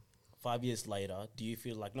 5 years later, do you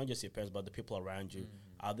feel like not just your parents but the people around you,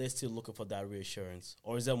 are they still looking for that reassurance,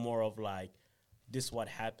 or is it more of like, this is what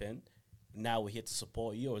happened, now we're here to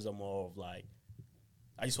support you, or is it more of like,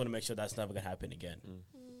 I just want to make sure that's never gonna happen again?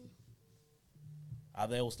 Are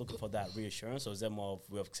they also looking for that reassurance, or is it more of,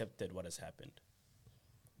 we've accepted what has happened?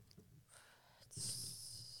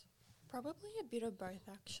 It's probably a bit of both,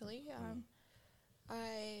 actually.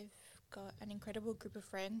 I've got an incredible group of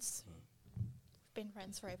friends. We've been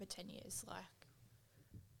friends for over 10 years. Like,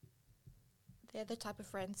 they're the type of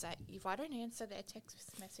friends that if I don't answer their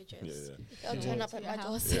text messages, they'll turn up at my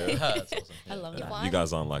house. That's awesome. I love that. You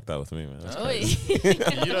guys aren't like that with me, man. That's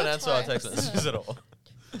You don't answer our text messages at all.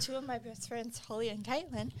 Two of my best friends, Holly and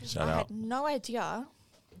Caitlin, Shout I out. had no idea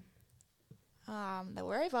they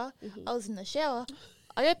were over. I was in the shower.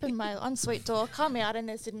 I opened my ensuite door, come out, and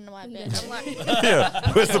they're sitting in my bed. I'm like,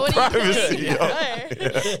 Where's the what privacy?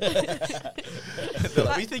 They're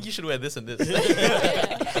like, we think you should wear this and this.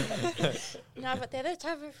 No, but they're the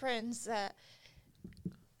type of friends that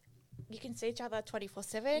you can see each other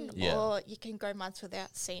 24/7, or you can go months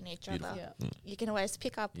without seeing each other. You can always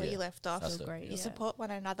pick up where you left off. That's great. You support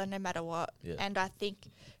one another no matter what. And I think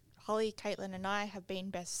Holly, Caitlin, and I have been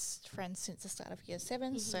best friends since the start of year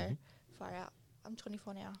 7. So far out. I'm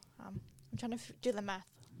 24 now. I'm trying to do the math.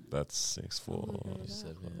 That's 6, 4,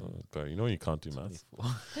 7. Bro, you know you can't do math.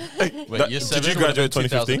 Wait, Did you graduate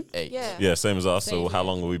 2015? Yeah, same as us. So how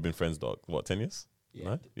long have we been friends, dog? What, 10 years?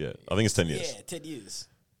 No? Yeah, I think it's 10 years. Yeah, 10 years.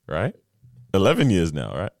 Right? 11 years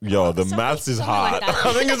now, right? Yo, the maths is hard. like that.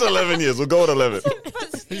 I think it's 11 years. We'll go with 11.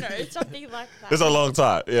 You know, something like that. It's a long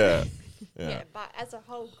time. Yeah. Yeah, but as a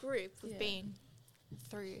whole group, we've been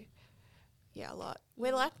through, a lot.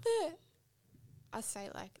 We're like the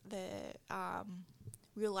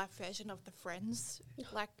real life version of the Friends,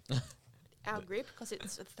 like our group, because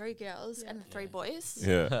it's the 3 girls and the 3 boys.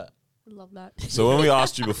 Yeah. Love that. So when we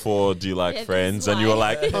asked you before, do you like Friends? And you were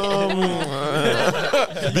like, the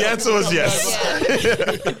answer was yes.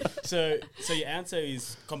 So your answer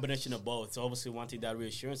is combination of both. So obviously wanting that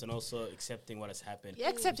reassurance and also accepting what has happened. Yeah,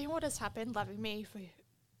 accepting what has happened, loving me for,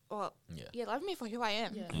 loving me for who I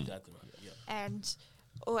am. Yeah. Exactly right. Yeah. And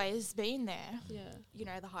always being there. Yeah. You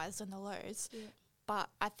know, the highs and the lows. Yeah. But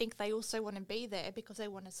I think they also want to be there because they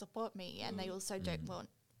want to support me, and they also don't want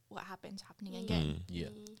what happened happening again.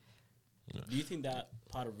 Do you think that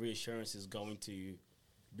part of reassurance is going to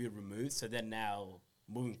be removed? So then now,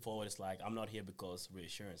 moving forward, it's like, I'm not here because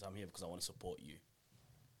reassurance. I'm here because I want to support you.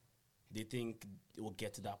 Do you think it will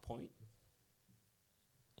get to that point?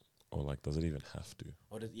 Or like, does it even have to?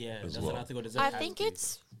 Or does, As does well. it have to go? Does it I have think to?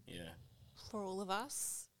 it's Yeah. for all of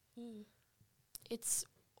us. It's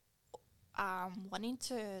wanting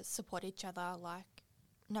to support each other, like,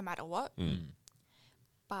 no matter what.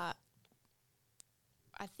 But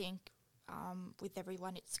I think with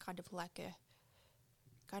everyone, it's kind of like a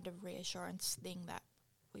kind of reassurance thing that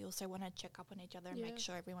we also want to check up on each other and make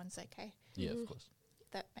sure everyone's okay. Yeah, of course. If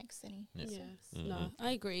that makes any sense. No,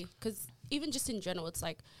 I agree. Because even just in general, it's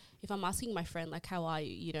like, if I'm asking my friend, like, how are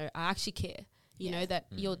you? You know, I actually care. You know, that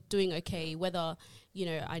you're doing okay, whether, you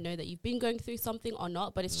know, I know that you've been going through something or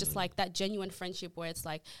not, but it's just like that genuine friendship where it's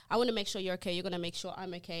like, I want to make sure you're okay, you're going to make sure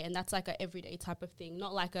I'm okay. And that's like a everyday type of thing,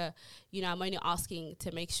 not like a, you know, I'm only asking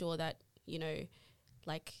to make sure that, you know,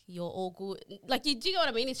 like you're all good. Like, do you know what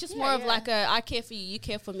I mean? It's just more of like a, I care for you, you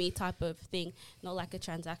care for me type of thing, not like a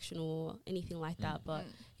transactional or anything like that. But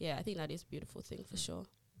yeah, I think that is a beautiful thing for sure.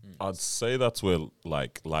 I'd say that's where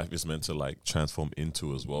like life is meant to like transform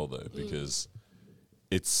into as well, though, because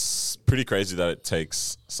it's pretty crazy that it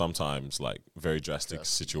takes sometimes like very drastic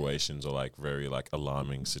situations or like very like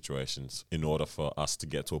alarming situations in order for us to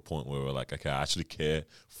get to a point where we're like, okay, I actually care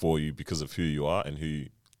for you because of who you are and who you,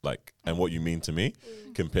 like, and what you mean to me,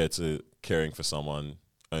 compared to caring for someone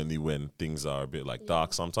only when things are a bit like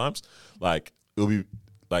dark sometimes. Like, it'll be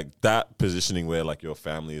like that positioning where like your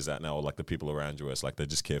family is at now, or like the people around you, where it's like they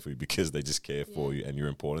just care for you because they just care for you and you're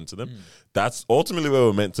important to them. That's ultimately where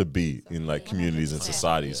we're meant to be in like communities and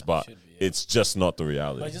societies, but it's just not the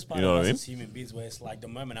reality. But it's just part you know of what I mean? us as human beings, where it's like the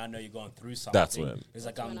moment I know you're going through something, That's when. it's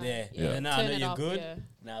like I'm there. Yeah. And now I Turn know it you're off, good. yeah.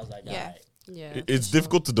 Now it's like, Yeah. all right. Yeah, It's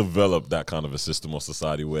difficult to develop that kind of a system or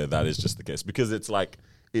society where that is just the case, because it's like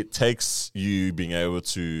it takes you being able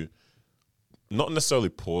to not necessarily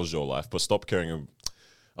pause your life, but stop caring. I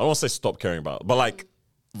don't want to say stop caring about, but like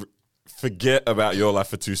forget about your life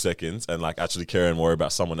for 2 seconds and like actually care and worry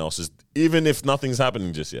about someone else's, even if nothing's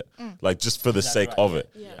happening just yet, like just for the sake of it.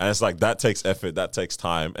 And it's like that takes effort, that takes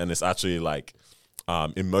time, and it's actually like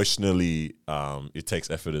emotionally it takes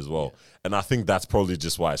effort as well. And I think that's probably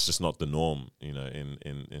just why it's just not the norm, you know,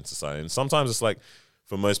 in society. And sometimes it's like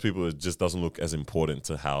for most people it just doesn't look as important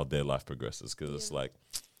to how their life progresses, because it's like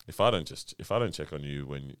if I don't check on you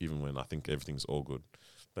when I think everything's all good,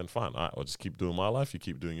 then fine, all right, I'll just keep doing my life, you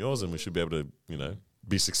keep doing yours, and we should be able to, you know,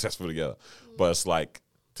 be successful together. But it's like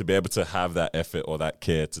to be able to have that effort or that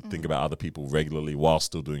care to think about other people regularly while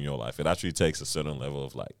still doing your life, it actually takes a certain level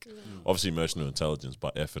of like obviously emotional intelligence,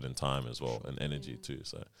 but effort and time as well, and energy too.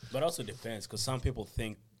 So, but also depends, because some people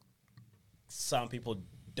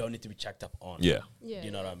don't need to be checked up on. yeah. You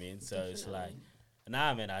know what I mean? So it's like,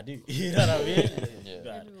 nah, man, I do. You know what I mean?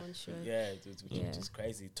 But Everyone should. yeah, which is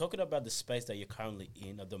crazy. Talking about the space that you're currently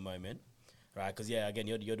in at the moment, right? Because again,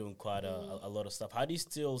 you're doing quite a lot of stuff. How do you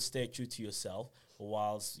still stay true to yourself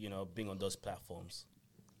whilst, you know, being on those platforms?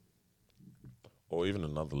 Or even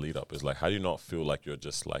another lead up is like, how do you not feel like you're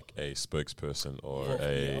just like a spokesperson or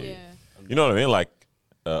you know what I mean? Like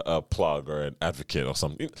a plug or an advocate or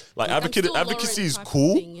something. Like advocacy is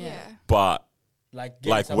cool, but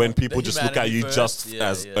like when people just look at you just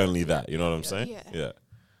as only that, you know what I'm saying? Yeah.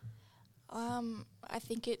 I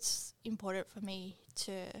think it's important for me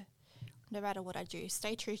to, no matter what I do,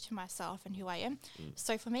 stay true to myself and who I am.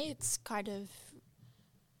 So for me, it's kind of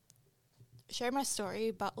share my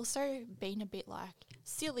story, but also being a bit like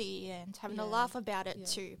silly and having a laugh about it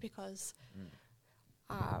too, because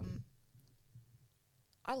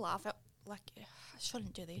I laugh at, like, I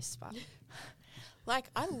shouldn't do this, but like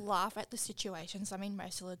I laugh at the situations I'm in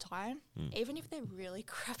most of the time, even if they're really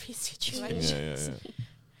crappy situations.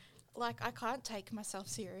 Like I can't take myself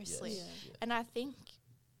seriously. And I think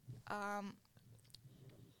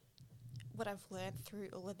what I've learned through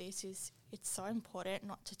all of this is it's so important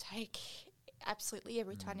not to take absolutely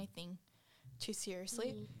every tiny thing too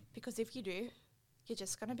seriously, because if you do, you're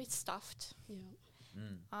just going to be stuffed.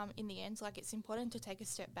 In the end, like it's important to take a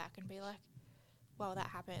step back and be like, well, that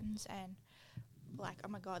happened, and like, oh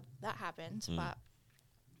my God, that happened. But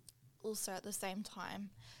also at the same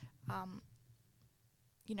time,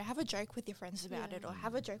 you know, have a joke with your friends about it, or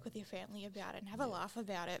have a joke with your family about it, and have a laugh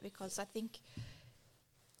about it, because I think,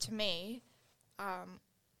 to me,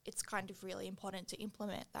 it's kind of really important to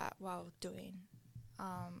implement that while doing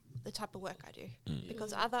the type of work I do.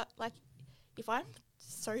 Because if I'm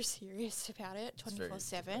so serious about it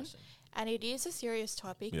 24/7, and it is a serious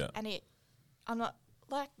topic, and I'm not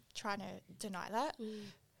like trying to deny that,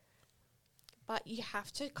 but you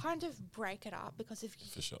have to kind of break it up, because if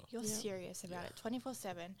you're serious about it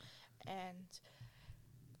 24/7 and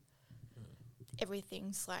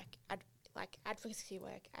everything's like advocacy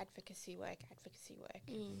work.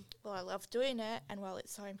 Well, I love doing it, and while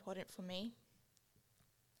it's so important for me,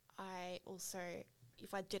 I also,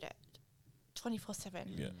 if I did it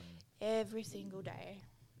 24/7 every single day,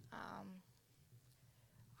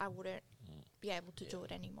 I wouldn't be able to do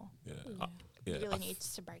it anymore. It really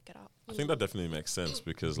needs to break it up. I think that definitely makes sense,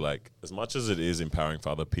 because like as much as it is empowering for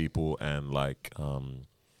other people, and like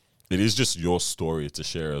it is just your story to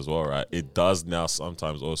share as well, right? It does now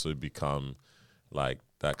sometimes also become like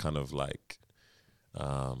that kind of like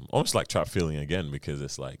almost like trap feeling again, because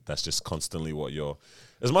it's like that's just constantly what you're,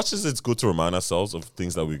 as much as it's good to remind ourselves of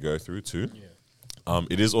things that we go through too,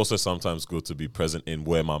 it is also sometimes good to be present in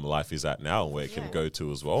where my life is at now and where it can go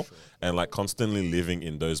to as well. And like constantly living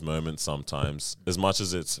in those moments sometimes, as much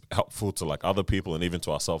as it's helpful to like other people and even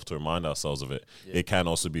to ourselves to remind ourselves of it, it can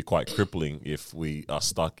also be quite crippling if we are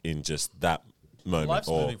stuck in just that moment. Life's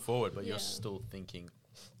moving forward, but you're still thinking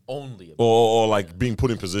only about or like being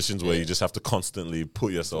put in positions where you just have to constantly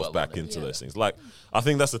put yourself back into those things. Like, I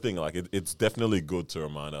think that's the thing. Like, it's definitely good to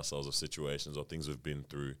remind ourselves of situations or things we've been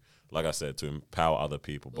through, like I said, to empower other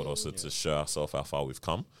people, but also to show ourselves how far we've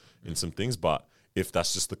come in some things. But if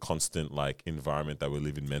that's just the constant like environment that we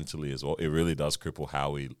live in mentally as well, it really does cripple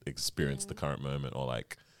how we experience the current moment, or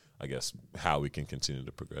like, I guess, how we can continue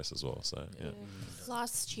to progress as well. So,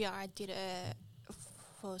 Last year I did a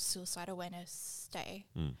for Suicide Awareness Day,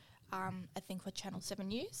 I think for Channel 7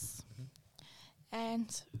 News.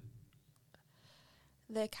 And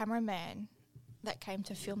the cameraman that came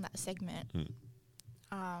to film that segment,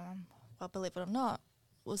 well, believe it or not,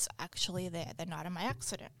 was actually there the night of my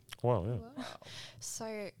accident. Wow, yeah.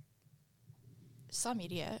 So some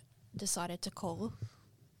idiot decided to call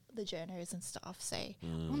the journos and stuff, say,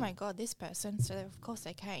 oh my God, this person. So of course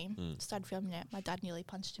they came, started filming it. My dad nearly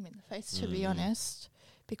punched him in the face, to be honest,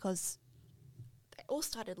 because they all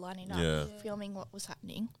started lining up, filming what was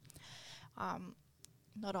happening.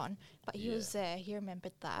 Not on, but he was there. He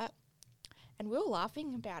remembered that. And we were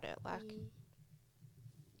laughing about it. Like,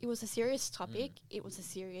 it was a serious topic. It was a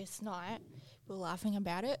serious night. We were laughing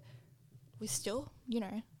about it. We still,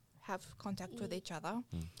 have contact with each other.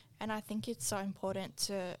 And I think it's so important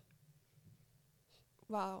to,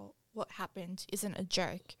 well, what happened isn't a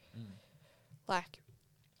joke. Like,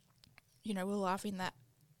 we're laughing that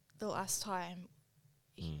the last time,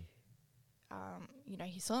 he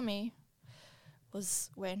saw me was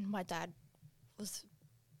when my dad was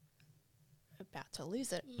about to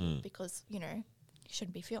lose it because, he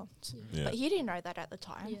shouldn't be filmed. Yeah. But he didn't know that at the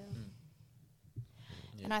time.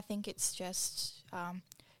 Yeah. And I think it's just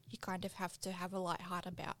you kind of have to have a light heart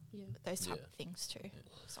about those type of things too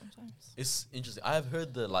sometimes. It's interesting. I have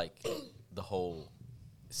heard the whole,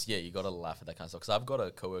 you got to laugh at that kind of stuff. Because I've got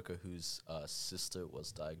a coworker whose sister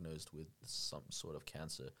was diagnosed with some sort of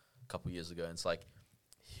cancer a couple years ago. And it's like,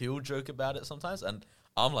 he'll joke about it sometimes. And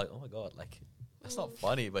I'm like, oh my God, like, that's not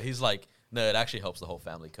funny. But he's like, no, it actually helps the whole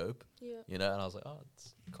family cope. Yeah. And I was like, oh,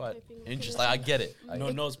 it's quite interesting. Like, I get it.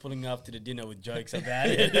 No's pulling up to the dinner with jokes about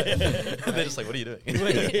it. They're just like, what are you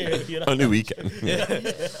doing? Only weekend.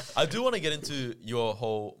 I do want to get into your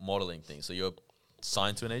whole modeling thing. So you're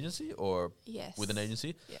signed to an agency or with an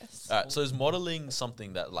agency? Yes. All right. So is modeling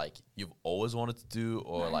something that like you've always wanted to do,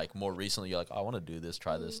 or like more recently you're like, oh, I want to do this,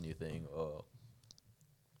 try this new thing, or?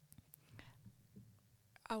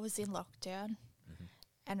 I was in lockdown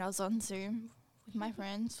and I was on Zoom with my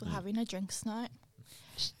friends. We're having a drinks night.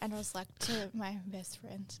 And I was like to my best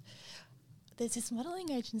friend, there's this modelling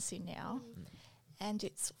agency now and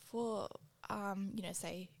it's for,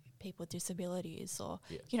 say people with disabilities or,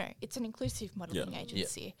 it's an inclusive modelling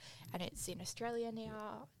agency. And it's in Australia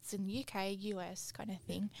now, it's in the UK, US kind of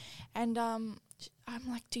thing. And I'm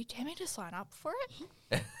like, do you dare me to sign up for it?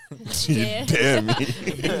 You dare me?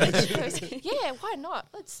 She goes, yeah, why not?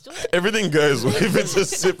 Let's do it. Everything goes well if it's a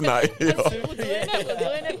sip night.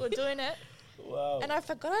 We're doing it. Wow. And I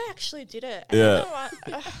forgot I actually did it. And then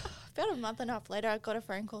about a month and a half later, I got a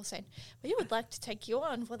phone call saying, we would like to take you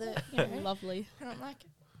on for the, Lovely. And I'm like,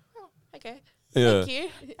 oh, okay. Yeah. Thank you.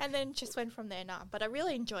 And then just went from there now. But I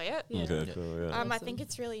really enjoy it. Okay, cool, yeah. I think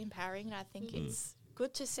it's really empowering. And I think it's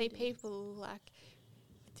good to see people like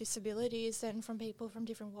disabilities and from people from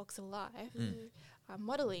different walks of life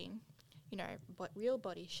modelling, but real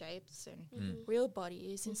body shapes and real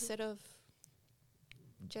bodies instead of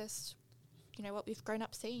just, what we've grown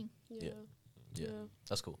up seeing. Yeah.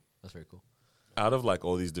 That's cool. That's very cool. Out of like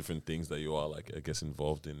all these different things that you are like, I guess,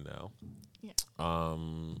 involved in now,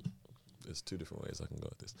 there's two different ways I can go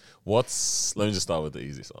with this. Let me just start with the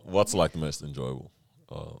easy side. What's like the most enjoyable,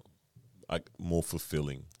 like more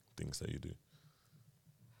fulfilling things that you do?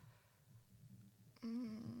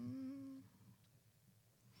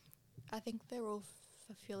 I think they're all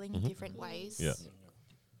fulfilling in different ways. Yeah.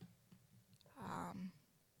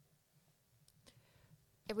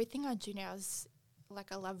 Everything I do now is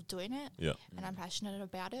like I love doing it. Yeah. And I'm passionate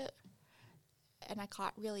about it. And I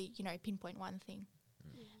can't really, pinpoint one thing.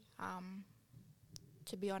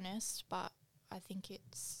 To be honest, but I think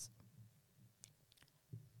it's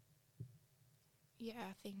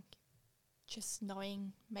I think just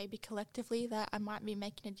knowing maybe collectively that I might be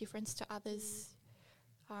making a difference to others.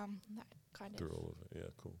 That kind Through of. all of it, yeah,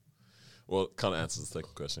 cool. Well, it kind of answers the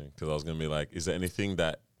second question because I was going to be like, is there anything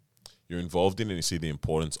that you're involved in and you see the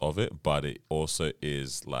importance of it, but it also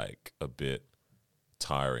is like a bit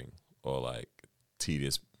tiring or like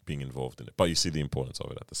tedious being involved in it, but you see the importance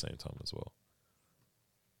of it at the same time as well?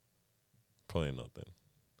 Probably not then.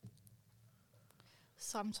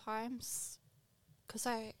 Sometimes, because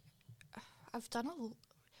I've done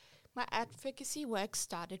my advocacy work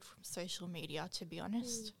started from social media, to be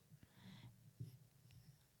honest.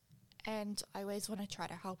 And I always want to try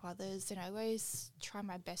to help others and I always try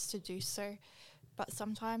my best to do so. But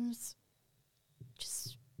sometimes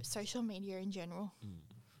just social media in general,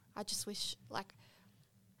 I just wish,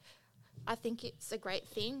 I think it's a great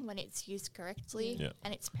thing when it's used correctly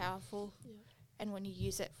and it's powerful. And when you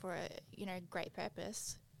use it for a, great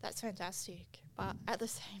purpose. that's fantastic. But at the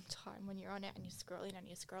same time, when you're on it and you're scrolling and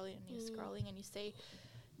you're scrolling and you're scrolling and you see,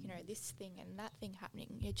 you know, this thing and that thing happening,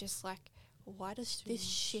 you're just like, why does this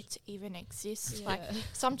shit even exist? Yeah. Like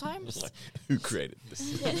sometimes, Like, who created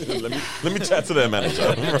this? let me chat to their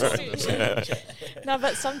manager. no,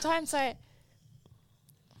 but sometimes I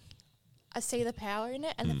see the power in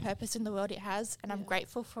it and the purpose in the world it has, and I'm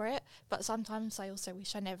grateful for it. But sometimes I also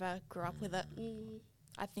wish I never grew up with it.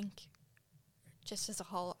 I think just as a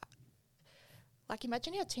whole, like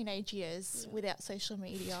imagine your teenage years without social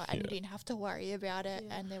media and you didn't have to worry about it,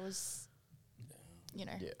 and there was, you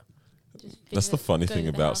know. Yeah. That's the funny thing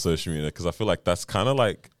about social media, because I feel like that's kind of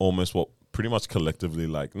like almost what pretty much collectively,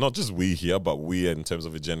 like not just we here, but we in terms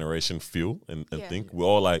of a generation feel and think. We're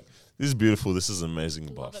all like, this is beautiful, this is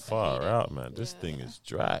amazing, but far out, man. This thing is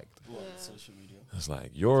dragged. Social media. It's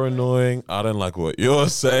like, you're annoying. I don't like what you're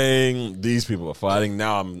saying. These people are fighting.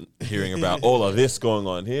 Now I'm hearing about all of this going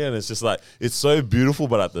on here. And it's just like, it's so beautiful.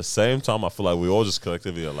 But at the same time, I feel like we all just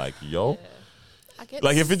collectively are like, yo,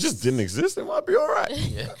 like if it just didn't exist, it might be all right.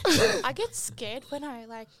 I get scared when I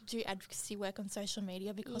like do advocacy work on social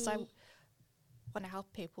media because I want to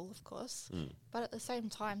help people, of course. But at the same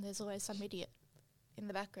time, there's always some idiot in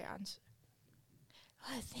the background.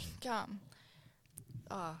 I think,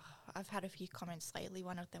 I've had a few comments lately.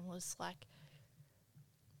 One of them was like,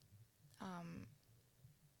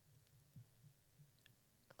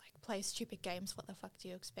 play stupid games. What the fuck do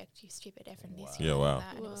you expect? You stupid effing this. Yeah, wow.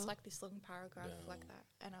 That. And it was like this long paragraph like that.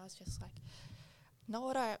 And I was just like, not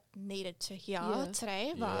what I needed to hear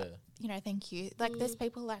today, but, you know, thank you. Like, there's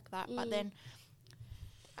people like that. But then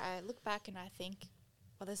I look back and I think,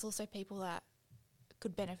 well, there's also people that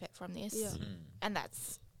could benefit from this. Yeah. And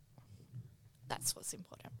that's what's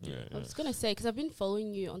important. I was going to say, because I've been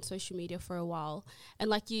following you on social media for a while, and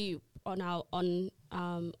like you on our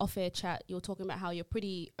off-air chat, you were talking about how you're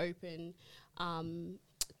pretty open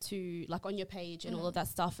to like on your page and all of that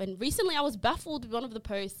stuff. And recently I was baffled with one of the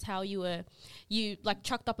posts how you like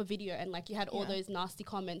chucked up a video and like you had all those nasty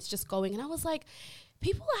comments just going, and I was like,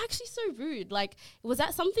 people are actually so rude. Like, was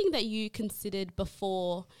that something that you considered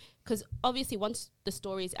before? Because obviously once the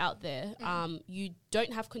story is out there, you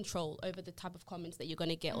don't have control over the type of comments that you're going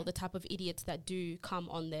to get or the type of idiots that do come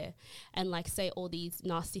on there and like say all these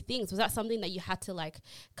nasty things. Was that something that you had to like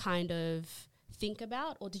kind of think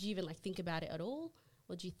about, or did you even like think about it at all?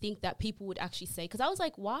 Or do you think that people would actually say? Because I was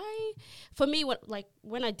like, why? For me,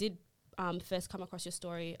 when I did first come across your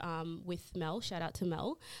story with Mel, shout out to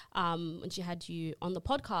Mel, when she had you on the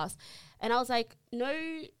podcast, and I was like, no,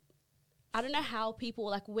 I don't know how people,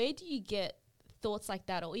 like, where do you get thoughts like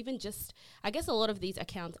that? Or even just, I guess a lot of these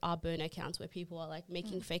accounts are burner accounts where people are like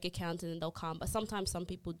making fake accounts and then they'll come, but sometimes some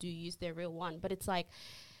people do use their real one. But it's like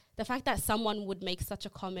the fact that someone would make such a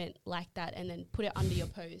comment like that and then put it under your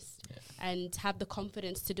post and have the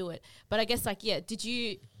confidence to do it. But I guess like, did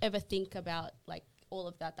you ever think about like all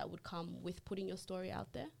of that would come with putting your story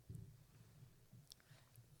out there?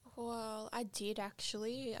 Well, I did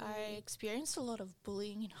actually. I experienced a lot of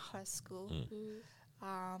bullying in high school.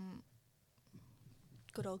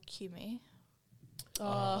 Good old Qme.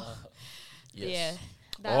 Yes.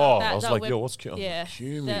 I was like, yo, what's Qme? Yeah.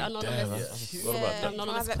 Qme, The anonymous, what about that?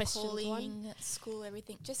 anonymous Private questions calling one. at school,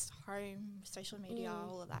 everything, just home, social media,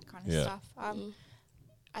 all of that kind of stuff.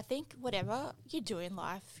 I think whatever you do in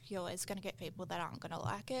life, you're always going to get people that aren't going to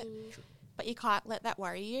like it. But you can't let that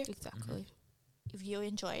worry you. Exactly. If you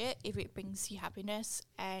enjoy it, if it brings you happiness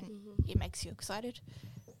and it makes you excited,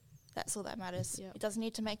 that's all that matters. Yeah. It doesn't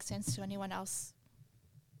need to make sense to anyone else.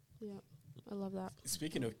 Yeah, I love that.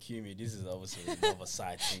 Speaking of Qme, this is obviously more of a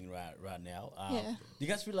side thing right now. Do you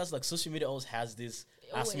guys realize like social media always has this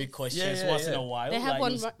ask me questions once in a while? They have like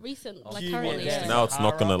one recent, like Qme, currently. yeah. Now it's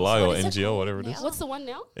Not Gonna Lie or What is it NGO, called whatever it is. now? What's the one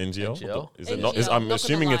now? NGO? NGO? Is it not? NGO, I'm Not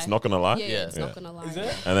assuming Gonna it's Lie. Not Gonna Lie. Yeah, it's Yeah. Not Gonna Lie. Is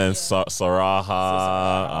it? And then Saraha.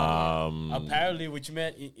 Apparently, which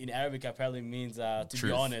meant in Arabic apparently means to be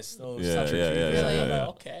Truth. honest. Or Yeah, something. yeah, yeah, yeah, I'm yeah. like,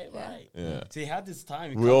 okay, right. Yeah. So you have this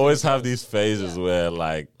time. We always have these phases where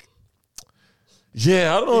like,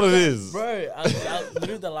 yeah, I don't know what it is. Bro, I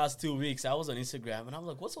literally the last 2 weeks, I was on Instagram and I'm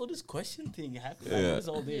like, what's all this question thing happening? Like, Yeah. what is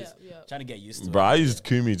all this? Yeah. Trying to get used to Bro, it. I used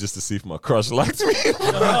Qme just to see if my crush liked me.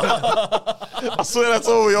 I swear that's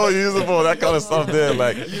all we all use it for, that kind of stuff there.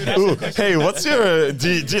 Like, ooh, hey, what's your,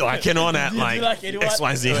 do you like anyone at like like anyone?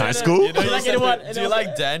 XYZ high school? You know, Do you like said, anyone? do you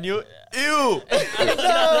like Daniel? Ew!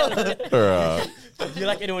 Bruh. Do you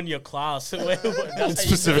like anyone in your class? That's how you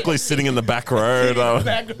Specifically sitting in the back row.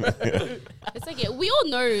 It's like we all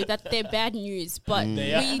know that they're bad news, but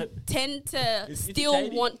we tend to still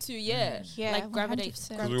entertaining. want to, like gravitate.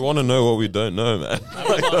 100%. We want to know what we don't know, man.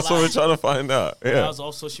 That's what we're trying to find out. When I Yeah. was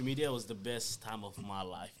off social media, it was the best time of my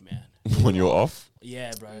life, man. When you're off.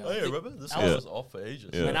 Yeah, bro. Oh yeah, remember this I one was- was off for ages.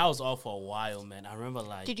 Yeah. Man, I was off for a while, man. I remember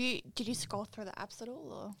like, Did you scroll through the apps at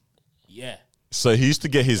all? Or? yeah. So he used to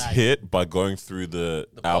get his Like- hit by going through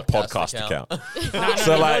our podcast account. Nah,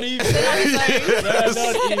 So like, not even.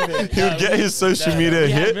 he would get his social media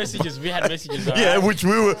We had hit. messages. We had messages. Yeah, alright? which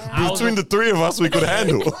we were I was between the three of us, we could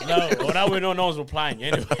handle. No, when I went on, no one was replying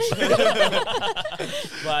anyway.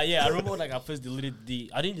 But yeah, I remember like I first deleted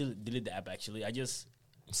I didn't delete the app actually. I just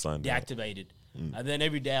Signed out. deactivated. And then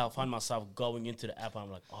every day I'll find myself going into the app and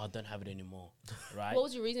I'm like, oh, I don't have it anymore. Right? What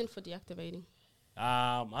was your reason for deactivating?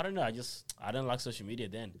 I don't know. I didn't like social media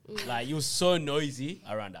then. Like it was so noisy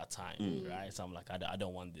around that time, right? So I'm like, I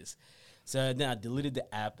don't want this. So then I deleted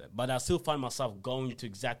the app, but I still find myself going to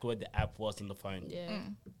exactly where the app was in the phone. Yeah.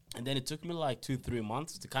 And then it took me like 2-3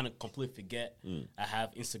 months to kind of completely forget I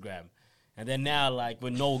have Instagram. And then now, like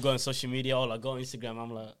when no one go on social media or like go on Instagram,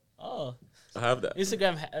 I'm like, oh, I have that.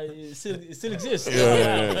 Instagram it still exists.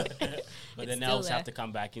 Yeah. But It's then now I still also there. have to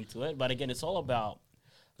come back into it. But again, it's all about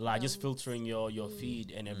like just filtering your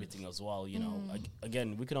feed and everything as well. You know,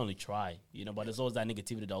 again, we can only try. You know, but there's always that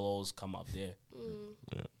negativity that'll always come up there.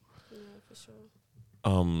 Yeah, for sure.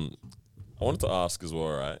 I wanted to ask as well,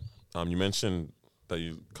 right? You mentioned that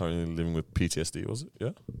you're currently living with PTSD, was it?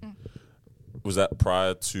 Yeah. Was that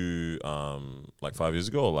prior to like 5 years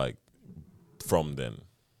ago, or like from then?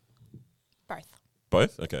 Both.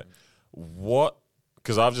 Both? Okay. What?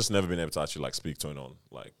 Because I've just never been able to actually like speak to anyone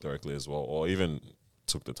like directly as well, or even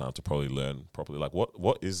took the time to probably learn properly. Like,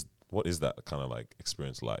 what is that kind of like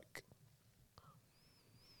experience like?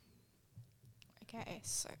 Okay,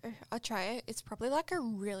 so I'll try it. It's probably like a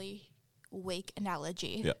really weak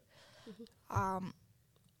analogy. Yeah.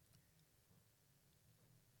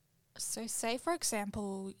 So say for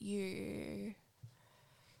example you,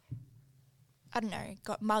 I don't know,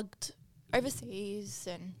 got mugged overseas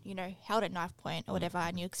and, you know, held at knife point or whatever,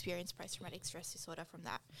 and you experience post-traumatic stress disorder from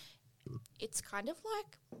that. It's kind of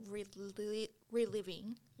like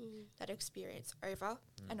reliving that experience over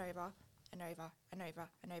and over and over and over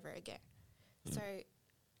and over again. So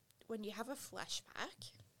when you have a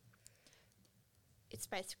flashback, it's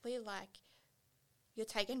basically like you're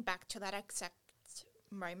taken back to that exact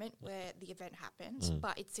moment where the event happened,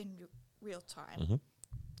 but it's in real time.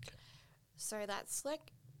 So that's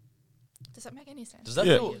like, does that make any sense? Does that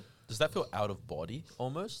Yeah. does that feel out of body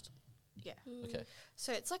almost? Yeah. Okay.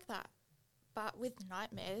 So it's like that, but with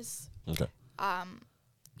nightmares, Okay.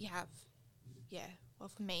 you have, well,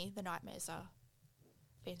 for me, the nightmares are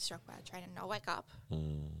being struck by a train, and I'll wake up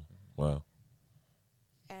Wow.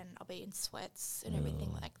 and I'll be in sweats and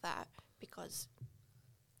everything like that because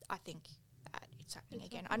I think that it's happening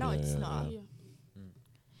again. I know it's not. Yeah.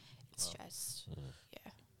 It's just,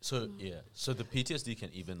 So so the PTSD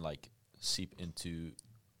can even like seep into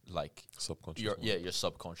like Subconscious. your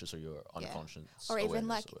subconscious or your unconscious, or even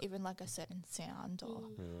awareness like a certain sound or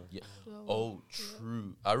yeah. Oh, Oh,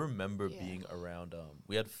 true. I remember Yeah. being around.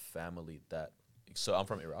 We had family that. So I'm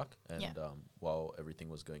from Iraq, and Yeah. while everything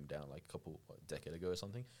was going down, like decade ago or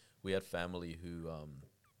something, we had family who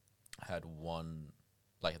had one,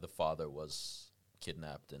 like the father was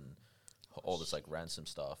kidnapped and all this like ransom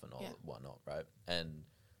stuff and all whatnot, right? And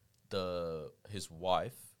his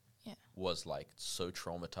wife was like so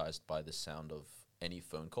traumatized by the sound of any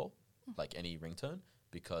phone call, like any ringtone,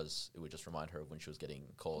 because it would just remind her of when she was getting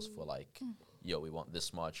calls for like, yo, we want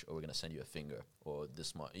this much, or we're gonna send you a finger, or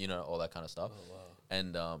this much, you know, all that kind of stuff. Oh, wow.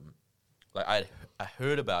 And like I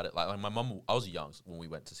heard about it, like my mum, I was young when we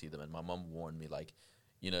went to see them, and my mum warned me, like,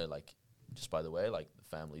 you know, like, just by the way, like the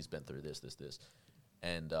family's been through this.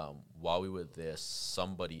 And while we were there,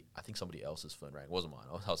 I think somebody else's phone rang. It wasn't mine.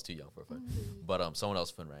 I was too young for a phone. But someone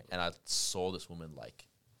else's phone rang, and I saw this woman like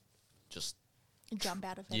just jump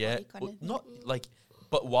out of her yeah, body kind of thing. not like,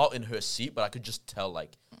 but while in her seat, but I could just tell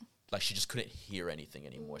like she just couldn't hear anything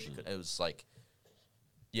anymore. She could. It was like,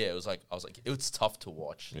 yeah, it was like I was like, it was tough to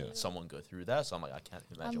watch someone go through that. So I'm like, I can't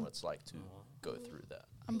imagine what it's like to go through that.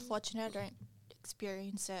 I'm fortunate I don't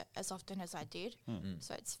experience it as often as I did.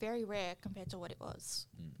 So it's very rare compared to what it was.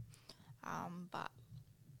 But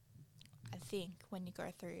I think when you go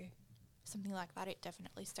through something like that, it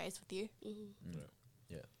definitely stays with you.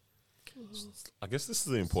 Yeah. I guess this is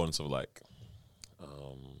the importance of like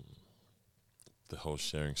the whole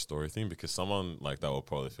sharing story thing, because someone like that will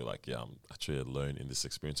probably feel like, yeah, I'm actually alone in this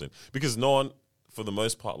experience, and because no one, for the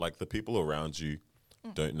most part, like the people around you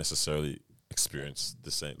don't necessarily experience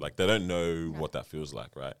the same. Like they don't know what that feels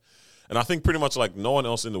like, right? And I think pretty much like no one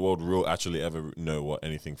else in the world will actually ever know what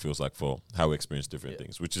anything feels like for how we experience different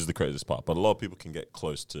things, which is the craziest part. But a lot of people can get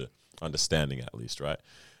close to understanding at least, right?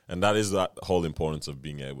 And that is that whole importance of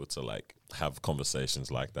being able to like have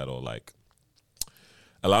conversations like that, or like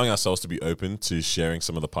allowing ourselves to be open to sharing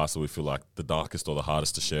some of the parts that we feel like the darkest or the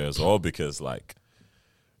hardest to share as well, because like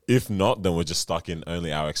if not, then we're just stuck in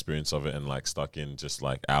only our experience of it and like stuck in just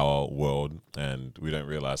like our world, and we don't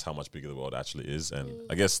realize how much bigger the world actually is. And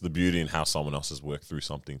I guess the beauty in how someone else has worked through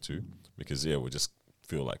something too, because we just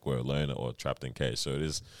feel like we're alone or trapped in cage. So it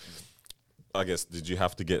is, I guess, did you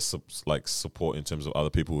have to get like support in terms of other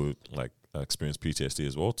people who like experience PTSD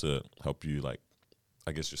as well to help you, like,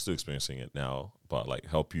 I guess you're still experiencing it now, but like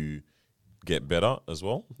help you get better as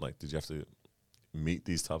well? Like, did you have to meet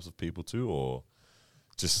these types of people too, or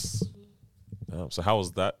just so how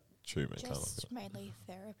was that treatment? Just kind of mainly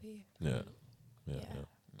therapy. Yeah.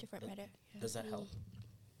 Different Does that help?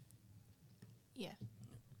 Yeah.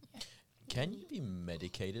 Can you be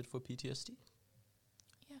medicated for PTSD?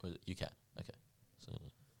 Yeah. Or you can. Okay.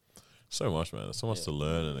 So much, man. There's so much to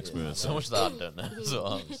learn and experience. So much that I don't know. So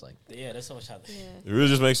I'm just like, Yeah, there's so much out there. It really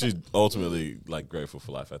just makes you ultimately like grateful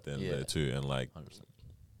for life at the end of the day too, and like 100%.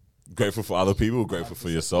 grateful for other people, grateful for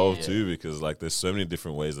yourself Yeah. too, because like there's so many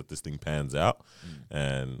different ways that this thing pans out,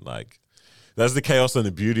 and like that's the chaos and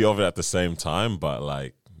the beauty of it at the same time. But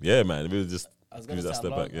like, yeah, man, it really just I was give gonna you that say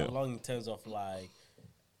step along, back. Yeah, along in terms of like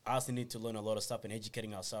us need to learn a lot of stuff and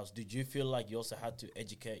educating ourselves. Did you feel like you also had to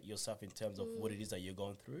educate yourself in terms of what it is that you're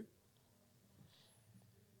going through?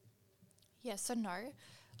 Yes and no.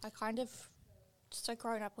 I kind of so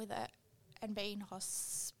grown up with it and being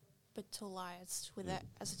hospitalized with it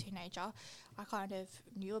as a teenager, I kind of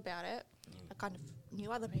knew about it. I kind of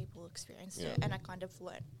knew other people experienced it, and I kind of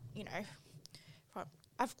learned,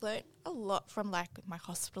 I've learned a lot from like my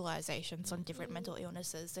hospitalizations on different mental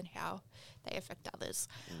illnesses and how they affect others.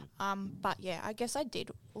 But yeah, I guess I did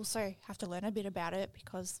also have to learn a bit about it,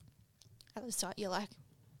 because at the start you're like,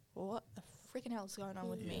 what the freaking hell's going on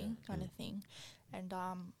with me, kind of thing. And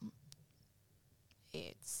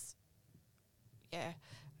it's,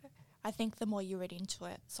 I think the more you read into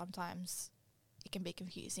it, sometimes it can be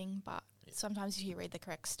confusing, but sometimes if you read the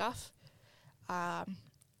correct stuff,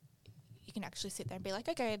 you can actually sit there and be like,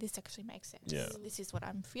 okay, this actually makes sense. Yeah. This is what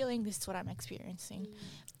I'm feeling, this is what I'm experiencing.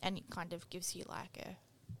 And it kind of gives you like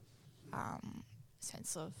a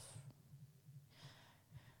sense of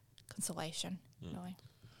consolation, really.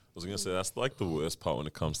 I was gonna say that's like the worst part when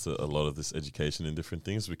it comes to a lot of this education and different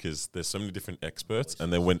things, because there's so many different experts,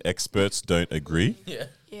 and then when experts don't agree, Yeah.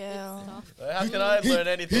 Yeah. How can I learn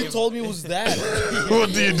anything? Who told me it was that?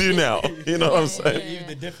 what do you do now? You know what I'm saying? Even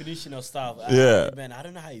the definition of stuff. Man, I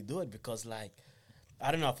don't know how you do it, because like,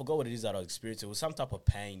 I don't know, I forgot what it is that I was experiencing. It was some type of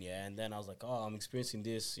pain, and then I was like, oh, I'm experiencing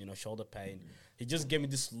this, shoulder pain. He just gave me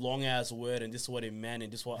this long ass word, and this is what it meant,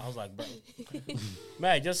 and this what I was like, bro,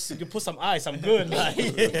 man, you put some ice, I'm good. Like,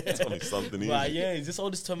 Tell me something easy. but yeah, it's just all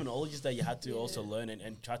these terminologies that you had to also learn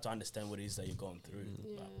and try to understand what it is that you're going through.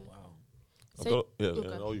 Like, wow. So-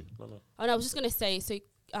 No, Oh, no, I was just gonna say. So,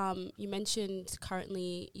 you mentioned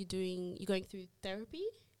currently you're going through therapy.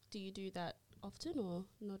 Do you do that often or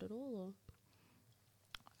not at all?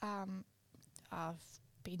 Or I've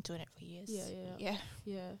been doing it for years. Yeah.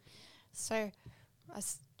 So,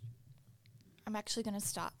 I'm actually going to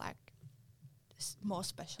start like more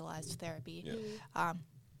specialized therapy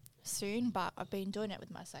soon, but I've been doing it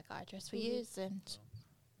with my psychiatrist for years, and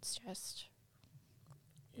it's just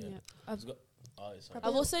I've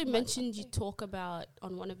Probably also might mentioned like you to. talk about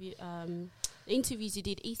on one of your interviews you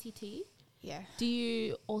did ECT. yeah. Do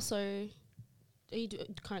you also are you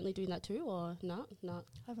currently doing that too, or not? Not.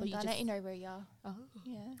 I Or haven't you done just- it in over a year. Oh.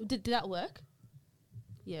 Yeah. Did that work?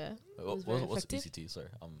 Yeah. It was very What's effective. ECT? Sorry.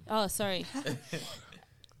 Oh, sorry.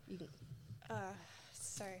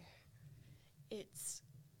 So, it's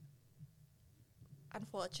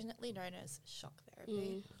unfortunately known as shock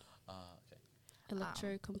therapy. Okay.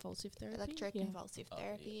 Electroconvulsive therapy. Electroconvulsive Oh, yeah.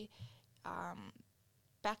 therapy.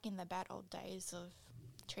 Back in the bad old days of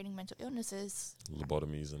treating mental illnesses,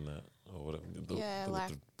 Lobotomies and that, or whatever. like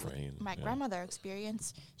the brain. my grandmother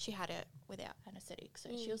experienced, she had it without anaesthetic, so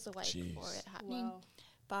she was awake for Jeez. it happening. Wow.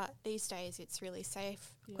 But these days it's really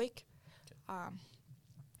safe, Yeah. quick,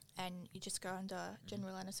 and you just go under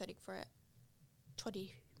general anaesthetic for it.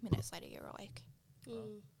 20 minutes later you're awake.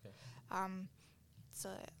 It's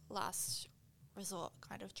a last resort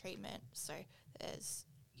kind of treatment, so there's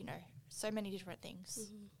so many different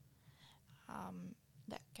things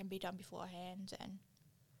that can be done beforehand, and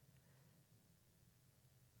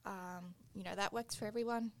that works for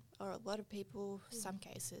everyone or a lot of people. Some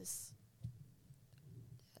cases,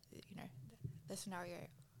 the scenario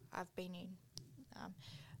I've been in,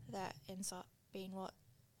 that ends up being what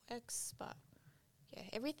works. But yeah,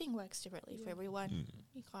 everything works differently for everyone.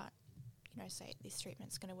 You can't, say this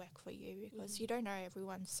treatment's going to work for you because you don't know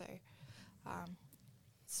everyone. So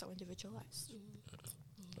it's so individualized.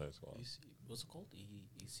 That's wild. What's it called?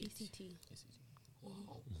 ECT.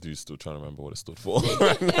 Do you still trying to remember what it stood for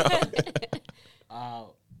right now?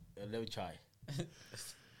 Let me try.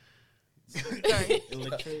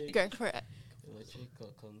 Go for it.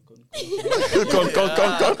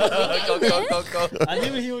 I didn't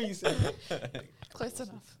even hear what you said. Close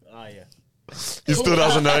enough. Ah, yeah. He still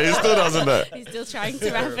doesn't know. He's still trying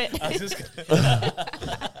to wrap it.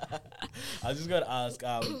 I was just going to ask,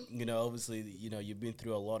 obviously, you've been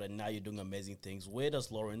through a lot and now you're doing amazing things. Where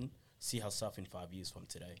does Lauren see herself in 5 years from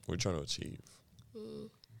today? We're trying to achieve.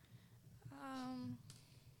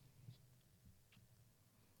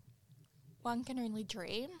 One can only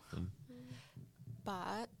dream,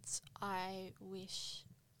 but I wish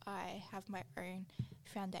I have my own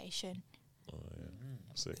foundation Oh, yeah.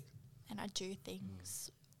 Sick. and I do things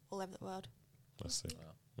all over the world. That's sick.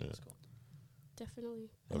 Wow. Yeah. That's cool. Definitely.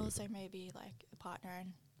 And Okay. also maybe like a partner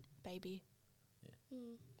and baby.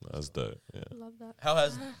 That's dope. Yeah. Love that. How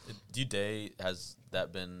has do you date? Has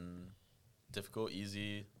that been difficult,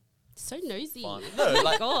 easy, So nosy. fun? Oh No, my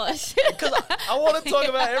like gosh. because I want to talk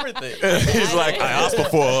about everything. He's like, I asked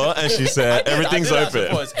before, and she said everything's I did ask open.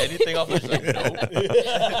 before, is anything off? She's like,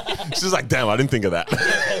 nope. She's like, damn, I didn't think of that.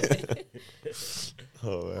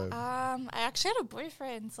 Oh man. I actually had a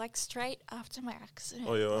boyfriend like straight after my accident.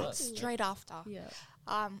 Oh yeah. Like, straight after. Yeah.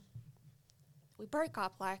 We broke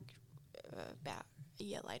up like about a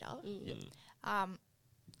year later. We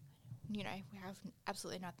have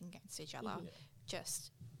absolutely nothing against each other.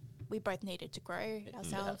 Just we both needed to grow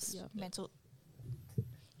ourselves, Yeah. mental.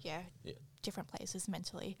 Yeah, different places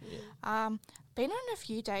mentally. Yeah. Been on a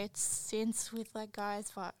few dates since with like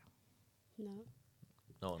guys, but No.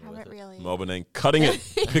 No one haven't with it. really. Melbourne ain't cutting it.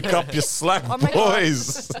 Pick up your slack, Oh my God.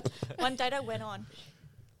 boys. One date I went on.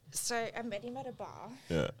 So I met him at a bar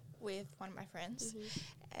Yeah. with one of my friends,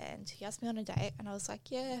 and he asked me on a date, and I was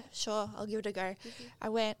like, "Yeah, sure, I'll give it a go." I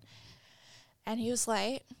went, and he was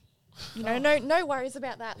late. No worries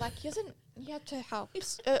about that. Like he had to help.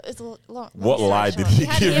 It's a long. What long lie story did he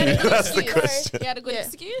short. give had you? a good That's the excuse. question. He had a good Yeah.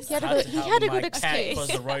 excuse. He had a good excuse.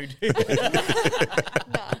 Across the road.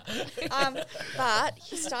 No. But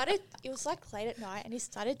he started. It was like late at night, and he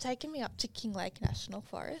started taking me up to King Lake National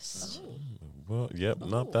Forest. Well, yep.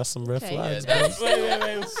 No, that's some red Okay. Yeah,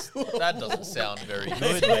 flags. wait. that doesn't sound very good.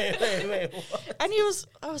 Wait. And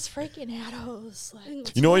I was freaking out. I was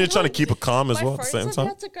like, You know when you're trying to keep it calm as my well at the same phone's time.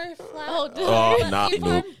 about to go flat. Oh, no. Oh, nah, if,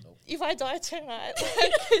 nope. if I die tonight,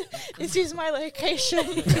 like, this is my location.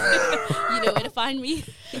 You know where to find me.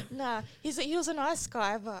 Nah, he was a nice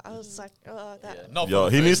guy, but I was like, oh, that. Yeah, not Yo,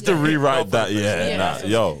 for he the needs first to date. rewrite Not for that. the first Yeah, date. nah.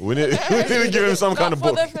 Yo, we need to give him some Not kind of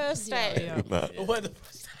for book. the first date. Yeah. Nah. What the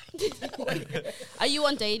Are you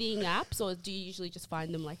on dating apps or do you usually just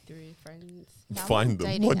find them like through friends? No, I'm Find them.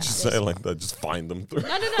 dating What'd you apps. say like that? Just find them through.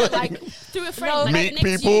 No, like through a friend. No. like Meet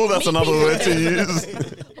next to people. you. That's Meet another people. word to use.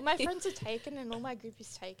 All my friends are taken, and all my group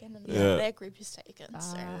is taken, and Yeah. their group is taken.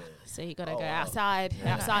 So. So you gotta Oh, go wow. outside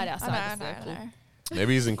I the know. circle.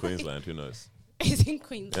 Maybe he's in Queensland. Who knows? He's in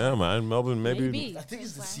Queensland. Yeah, man. Melbourne. Maybe. I think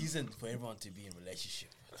it's the season for everyone to be in a relationship.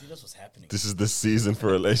 I think that's what's happening. This is the season for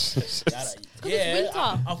relationships. it's winter.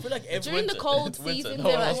 I feel like During the winter. cold It's winter. seasons, No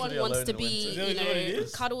one wants to everyone be wants alone to in be, winter. Is that what it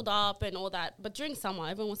is? cuddled up and all that. But during summer,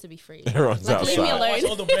 everyone wants to be free. Everyone's Like, leave me outside. alone. Watch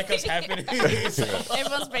all the breakups happening.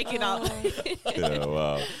 Everyone's breaking up. Yeah,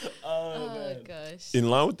 wow. Oh gosh. In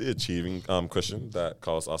line with the achieving question that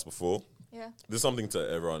Carlos asked before, Yeah. this is something to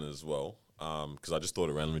everyone as well, because I just thought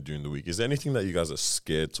it randomly during the week. Is there anything that you guys are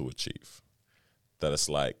scared to achieve? That it's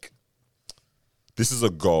like, this is a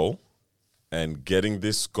goal, and getting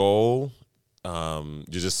this goal, you're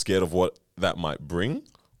just scared of what that might bring,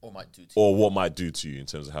 Or might do to or what might do to you in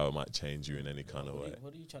terms of how it might change you in any kind of way.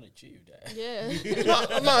 What are you trying to achieve, Dad?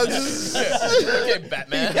 Yeah. No, just Okay,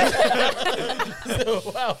 Batman.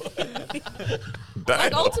 Wow.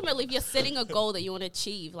 Like ultimately, if you're setting a goal that you want to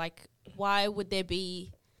achieve, like why would there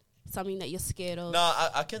be something that you're scared of? No,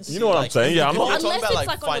 I can see. You know what I'm like, saying? Yeah, I'm if not- you're Unless talking about it's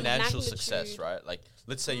like like on a financial success, magnitude. right? Like,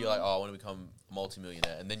 let's say you're like, oh, I want to become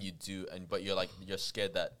multimillionaire, and then you do, but you're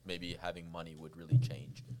scared that maybe having money would really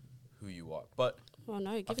change who you are. But Oh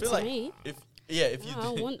no, give I it feel to like me. if you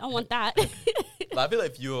Oh, do, I want that. but I feel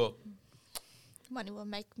like if you're Money will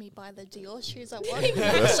make me buy the Dior shoes I want.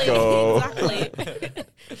 Let's go. Exactly.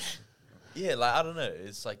 yeah, like I don't know,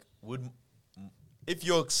 it's like if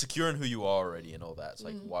you're secure in who you are already and all that, it's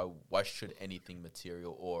like why should anything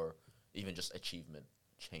material or even just achievement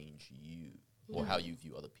change you or how you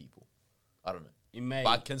view other people? I don't know. It may, but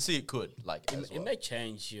I can see it could it may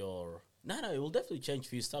change your. No, it will definitely change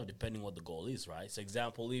for your stuff depending what the goal is, right? So,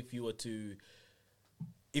 example, if you want to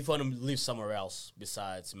live somewhere else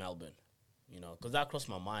besides Melbourne, because that crossed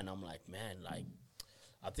my mind. I'm like, man, like,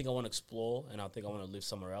 I think I want to explore and I think I want to live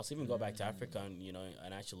somewhere else, even go back to Africa and,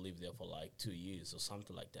 and actually live there for like 2 years or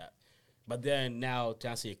something like that. But then now, to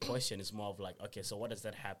answer your question, it's more of like, okay, so what does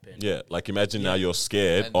that happen? Yeah, like imagine now you're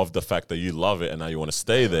scared of the fact that you love it and now you want to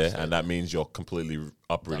stay there, and that means you're completely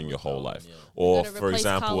uprooting your whole life. Yeah. Or, for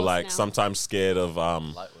example, Carlos like sometimes scared of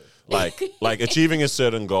like achieving a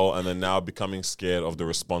certain goal and then now becoming scared of the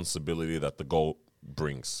responsibility that the goal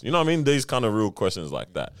brings. You know what I mean? These kind of real questions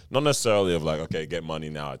like that. Not necessarily of like, okay, get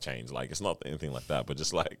money now, change. Like, it's not anything like that, but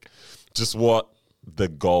just what the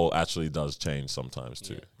goal actually does change sometimes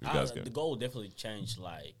too. You guys the goal will definitely change.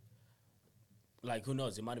 Like who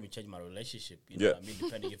knows? It might even change my relationship. You know what I mean?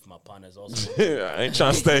 Depending if my partner's also. I ain't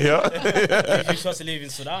trying to stay here. If you're supposed to live in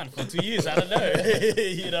Sudan for 2 years, I don't know.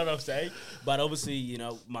 You know what I'm saying? But obviously,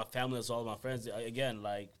 my family as well, my friends. Again,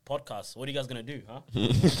 like podcasts. What are you guys gonna do, huh? You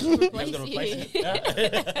guys gonna replace it?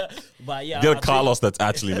 Yeah? But yeah, get a Carlos that's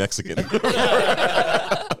actually Mexican.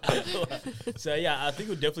 So yeah, I think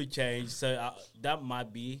it will definitely change. So that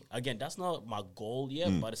might be, again, that's not my goal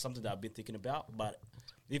yet, but it's something that I've been thinking about. But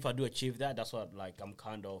if I do achieve that, that's what I'm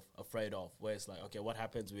kind of afraid of. Where it's like, okay, what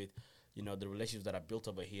happens with the relationships that I built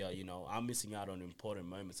over here? I'm missing out on important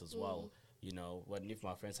moments as well. When if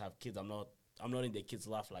my friends have kids, I'm not in their kids'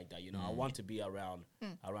 life like that. I want to be around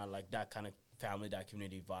like that kind of family, that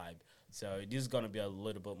community vibe. So this is gonna be a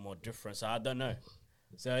little bit more different. So I don't know.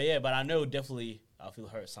 So yeah, but I know definitely I'll feel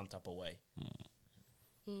hurt some type of way.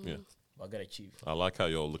 Yeah. I gotta achieve. I like how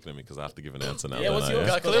you're all looking at me because I have to give an answer now. Yeah, what's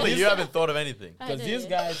yours? Clearly, you haven't thought of anything. Because these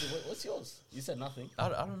guys, what's yours? You said nothing. I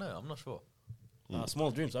don't know. I'm not sure.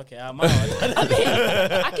 Small dreams. Okay,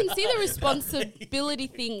 I can see the responsibility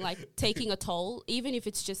thing like taking a toll, even if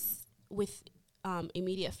it's just with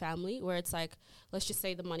immediate family, where it's like, let's just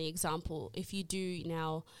say the money example. If you do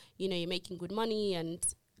now, you're making good money and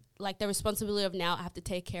like the responsibility of now I have to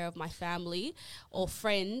take care of my family or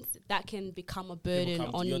friends, that can become a burden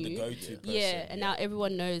on you. The go-to person, and now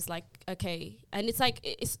everyone knows like, okay. And it's like,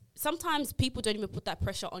 it's sometimes people don't even put that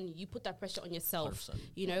pressure on you. You put that pressure on yourself,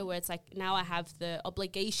 100%. Where it's like, now I have the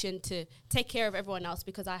obligation to take care of everyone else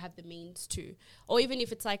because I have the means to. Or even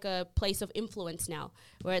if it's like a place of influence now,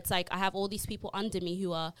 where it's like, I have all these people under me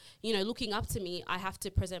who are, looking up to me. I have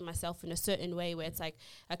to present myself in a certain way where it's like,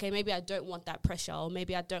 okay, maybe I don't want that pressure, or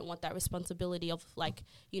maybe I don't want that responsibility of like,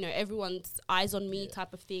 everyone's eyes on me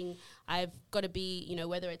type of thing. I've got to be,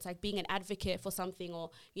 whether it's like being an advocate for something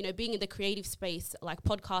or, being in the creative space, like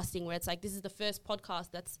podcasting, where it's like, this is the first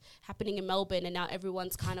podcast that's happening in Melbourne and now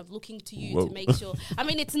everyone's kind of looking to you to make sure. I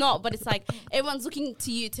mean, it's not, but it's like everyone's looking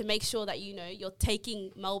to you to make sure that, you're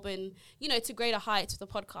taking Melbourne, to greater heights with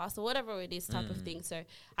the podcast or whatever it is type of thing. So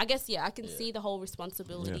I guess, I can see the whole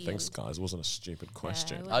responsibility. Yeah, thanks, guys. It wasn't a stupid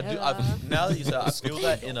question. I do. Now that you said, I feel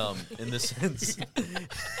that in the sense,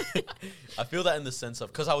 I feel that in the sense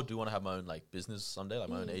of, because I do want to have my own like business someday, like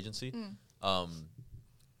my own agency.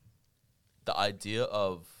 The idea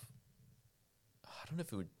of, I don't know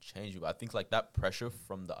if it would change you, but I think like that pressure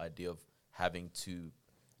from the idea of having to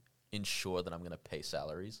ensure that I'm going to pay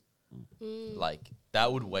salaries, like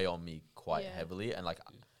that would weigh on me quite heavily. And like,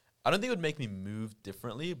 I don't think it would make me move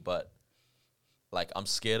differently, but like I'm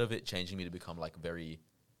scared of it changing me to become like very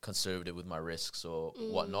conservative with my risks or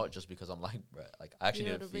whatnot, just because I'm like, bro, like I actually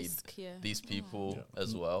need to feed these people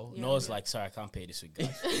as well. No, it's like, sorry, I can't pay this week,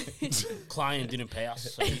 guys. Client didn't pay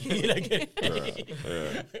us. So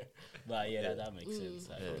But yeah, that makes sense.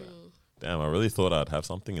 Damn, I really thought I'd have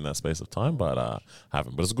something in that space of time, but I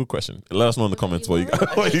haven't. But it's a good question. Let us know in the comments what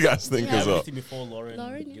you guys think as well. Before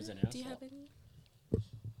Lauren gives an answer. Do you have any?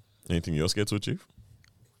 Anything you're scared to achieve?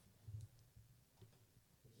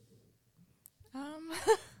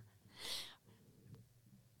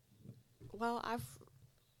 Well, I've,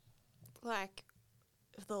 like,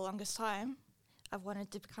 for the longest time, I've wanted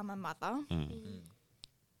to become a mother.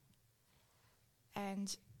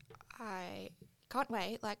 And I can't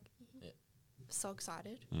wait, like, so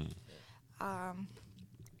excited.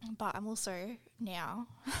 But I'm also now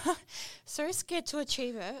so scared to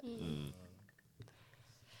achieve it.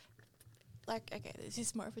 Like, okay, this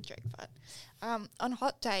is more of a joke, but on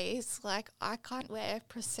hot days, like, I can't wear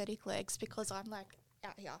prosthetic legs because I'm, like,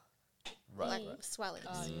 out here. Swelling.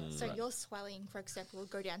 So your swelling, for example, will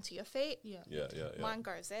go down to your feet. Yeah. Mine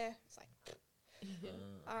goes there. It's like,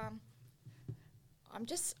 I'm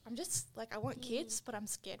just like, I want kids, but I'm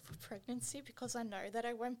scared for pregnancy because I know that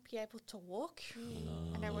I won't be able to walk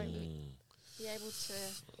and I won't be able to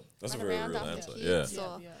That's a run very around real after answer. kids Yeah.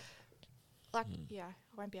 or like, I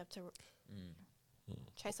won't be able to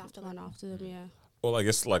chase after Run them. after them, yeah. Well, I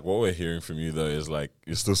guess like what we're hearing from you though is like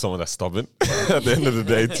you're still someone that's stubborn at the end of the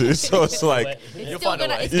day too. So it's like You'll find a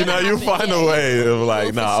way. you know you find a way of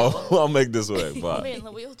like I'll make this work. I'll But be in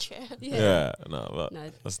the wheelchair. but No.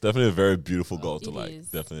 that's definitely a very beautiful goal to It like is.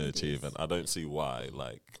 definitely It achieve, is. and I don't see why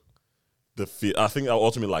like the fear. I think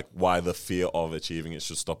ultimately like why the fear of achieving it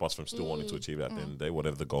should stop us from still wanting to achieve it at the end of the day,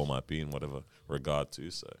 whatever the goal might be in whatever regard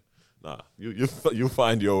to. So you'll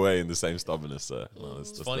find your way in the same stubbornness. So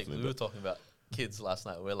It's funny. We were talking about kids last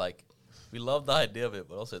night. We're like, we love the idea of it,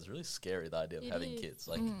 but also it's really scary, the idea of having kids.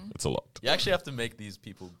 Like, it's a lot. you actually have to make these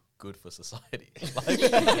people good for society. like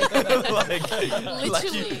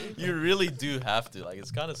you really do have to. Like,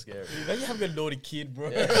 it's kind of scary. Imagine having a naughty kid, bro.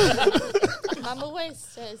 Mum always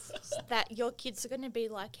says that your kids are going to be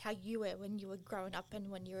like how you were when you were growing up and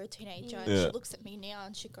when you were a teenager. And Yeah. she looks at me now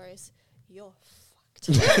and she goes, "You're fucked."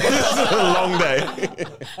 It's a long day.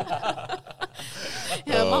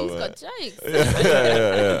 Yeah, Oh, mum's man. got jokes.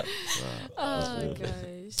 yeah. Oh,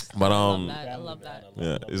 gosh. But I love that.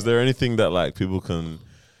 yeah. Is there anything that like people can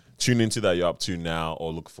tune into that you're up to now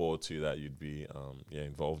or look forward to that you'd be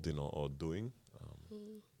involved in or doing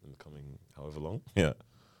in the coming however long? Yeah.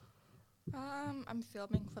 I'm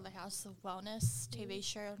filming for the House of Wellness TV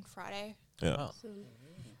show on Friday. Yeah. Wow.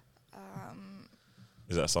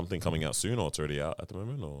 Is that something coming out soon or it's already out at the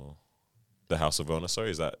moment or the House of Wellness? Sorry,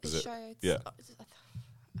 is The it? show, Yeah.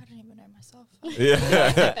 I don't even know myself.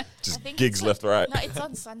 Yeah. Just I think gigs it's left, right? No, it's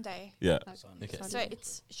on Sunday. Yeah. Okay. So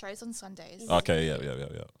it's shows on Sundays. Okay. Yeah.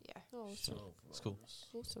 Yeah. Oh, awesome. It's cool.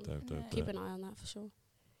 Awesome. Dope. Keep an eye on that for sure.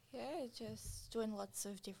 Yeah, just doing lots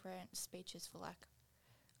of different speeches for like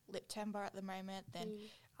Lip Timber at the moment, then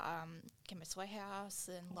Chemist Warehouse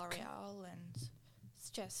and L'Oreal, and it's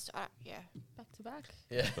just Back to back.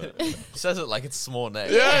 Yeah. Says it like it's a small name.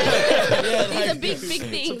 These are big things.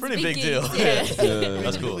 It's a pretty big deal. gigs, Yeah.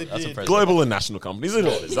 That's cool. That's impressive. Global and national companies. It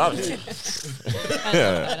all is. I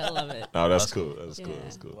love it. No, that's That's cool. That's cool. Yeah.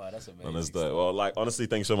 That's cool. Wow, that's amazing. And that's dope. Well, like honestly,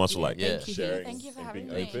 thanks so much for like Yeah. Thank you. sharing. Thank you for and having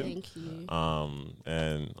being me. open. Thank you.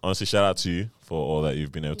 And honestly, shout out to you for all that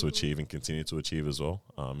you've been able to achieve and continue to achieve as well.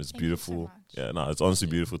 It's Thank you so beautiful. much. Yeah, no, it's honestly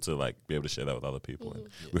beautiful to like be able to share that with other people. And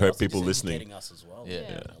we Also hope people just listening educating us as well.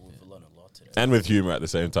 Yeah. We've learned a lot today. and with humor at the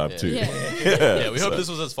same time Yeah. too. Yeah. Yeah, we hope So- this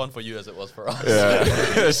was as fun for you as it was for us.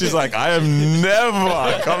 Yeah. She's like, I am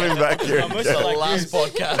never coming back here. I'm again." also like Last this.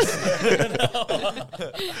 podcast.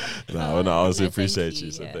 No, I honestly thank appreciate you,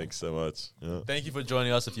 you. So yeah. thanks so much. Yeah. Thank you for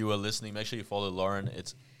joining us. If you were listening, make sure you follow Lauren.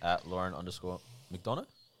 It's at Lauren_McDonough.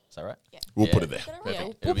 Is that right? We'll Yeah. put it there. Get it Yeah, right.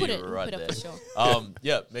 It'll we'll be put it right up there. for sure.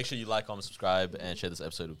 Yeah, make sure you like, comment, subscribe, and share this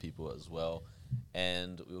episode with people as well.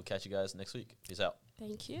 And we will catch you guys next week. Peace out.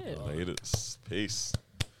 Thank you. Laters. Peace.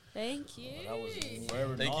 Thank you. That was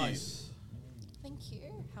very Thank you. nice. Thank you.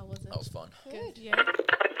 How was it? That was fun. Good. Yeah.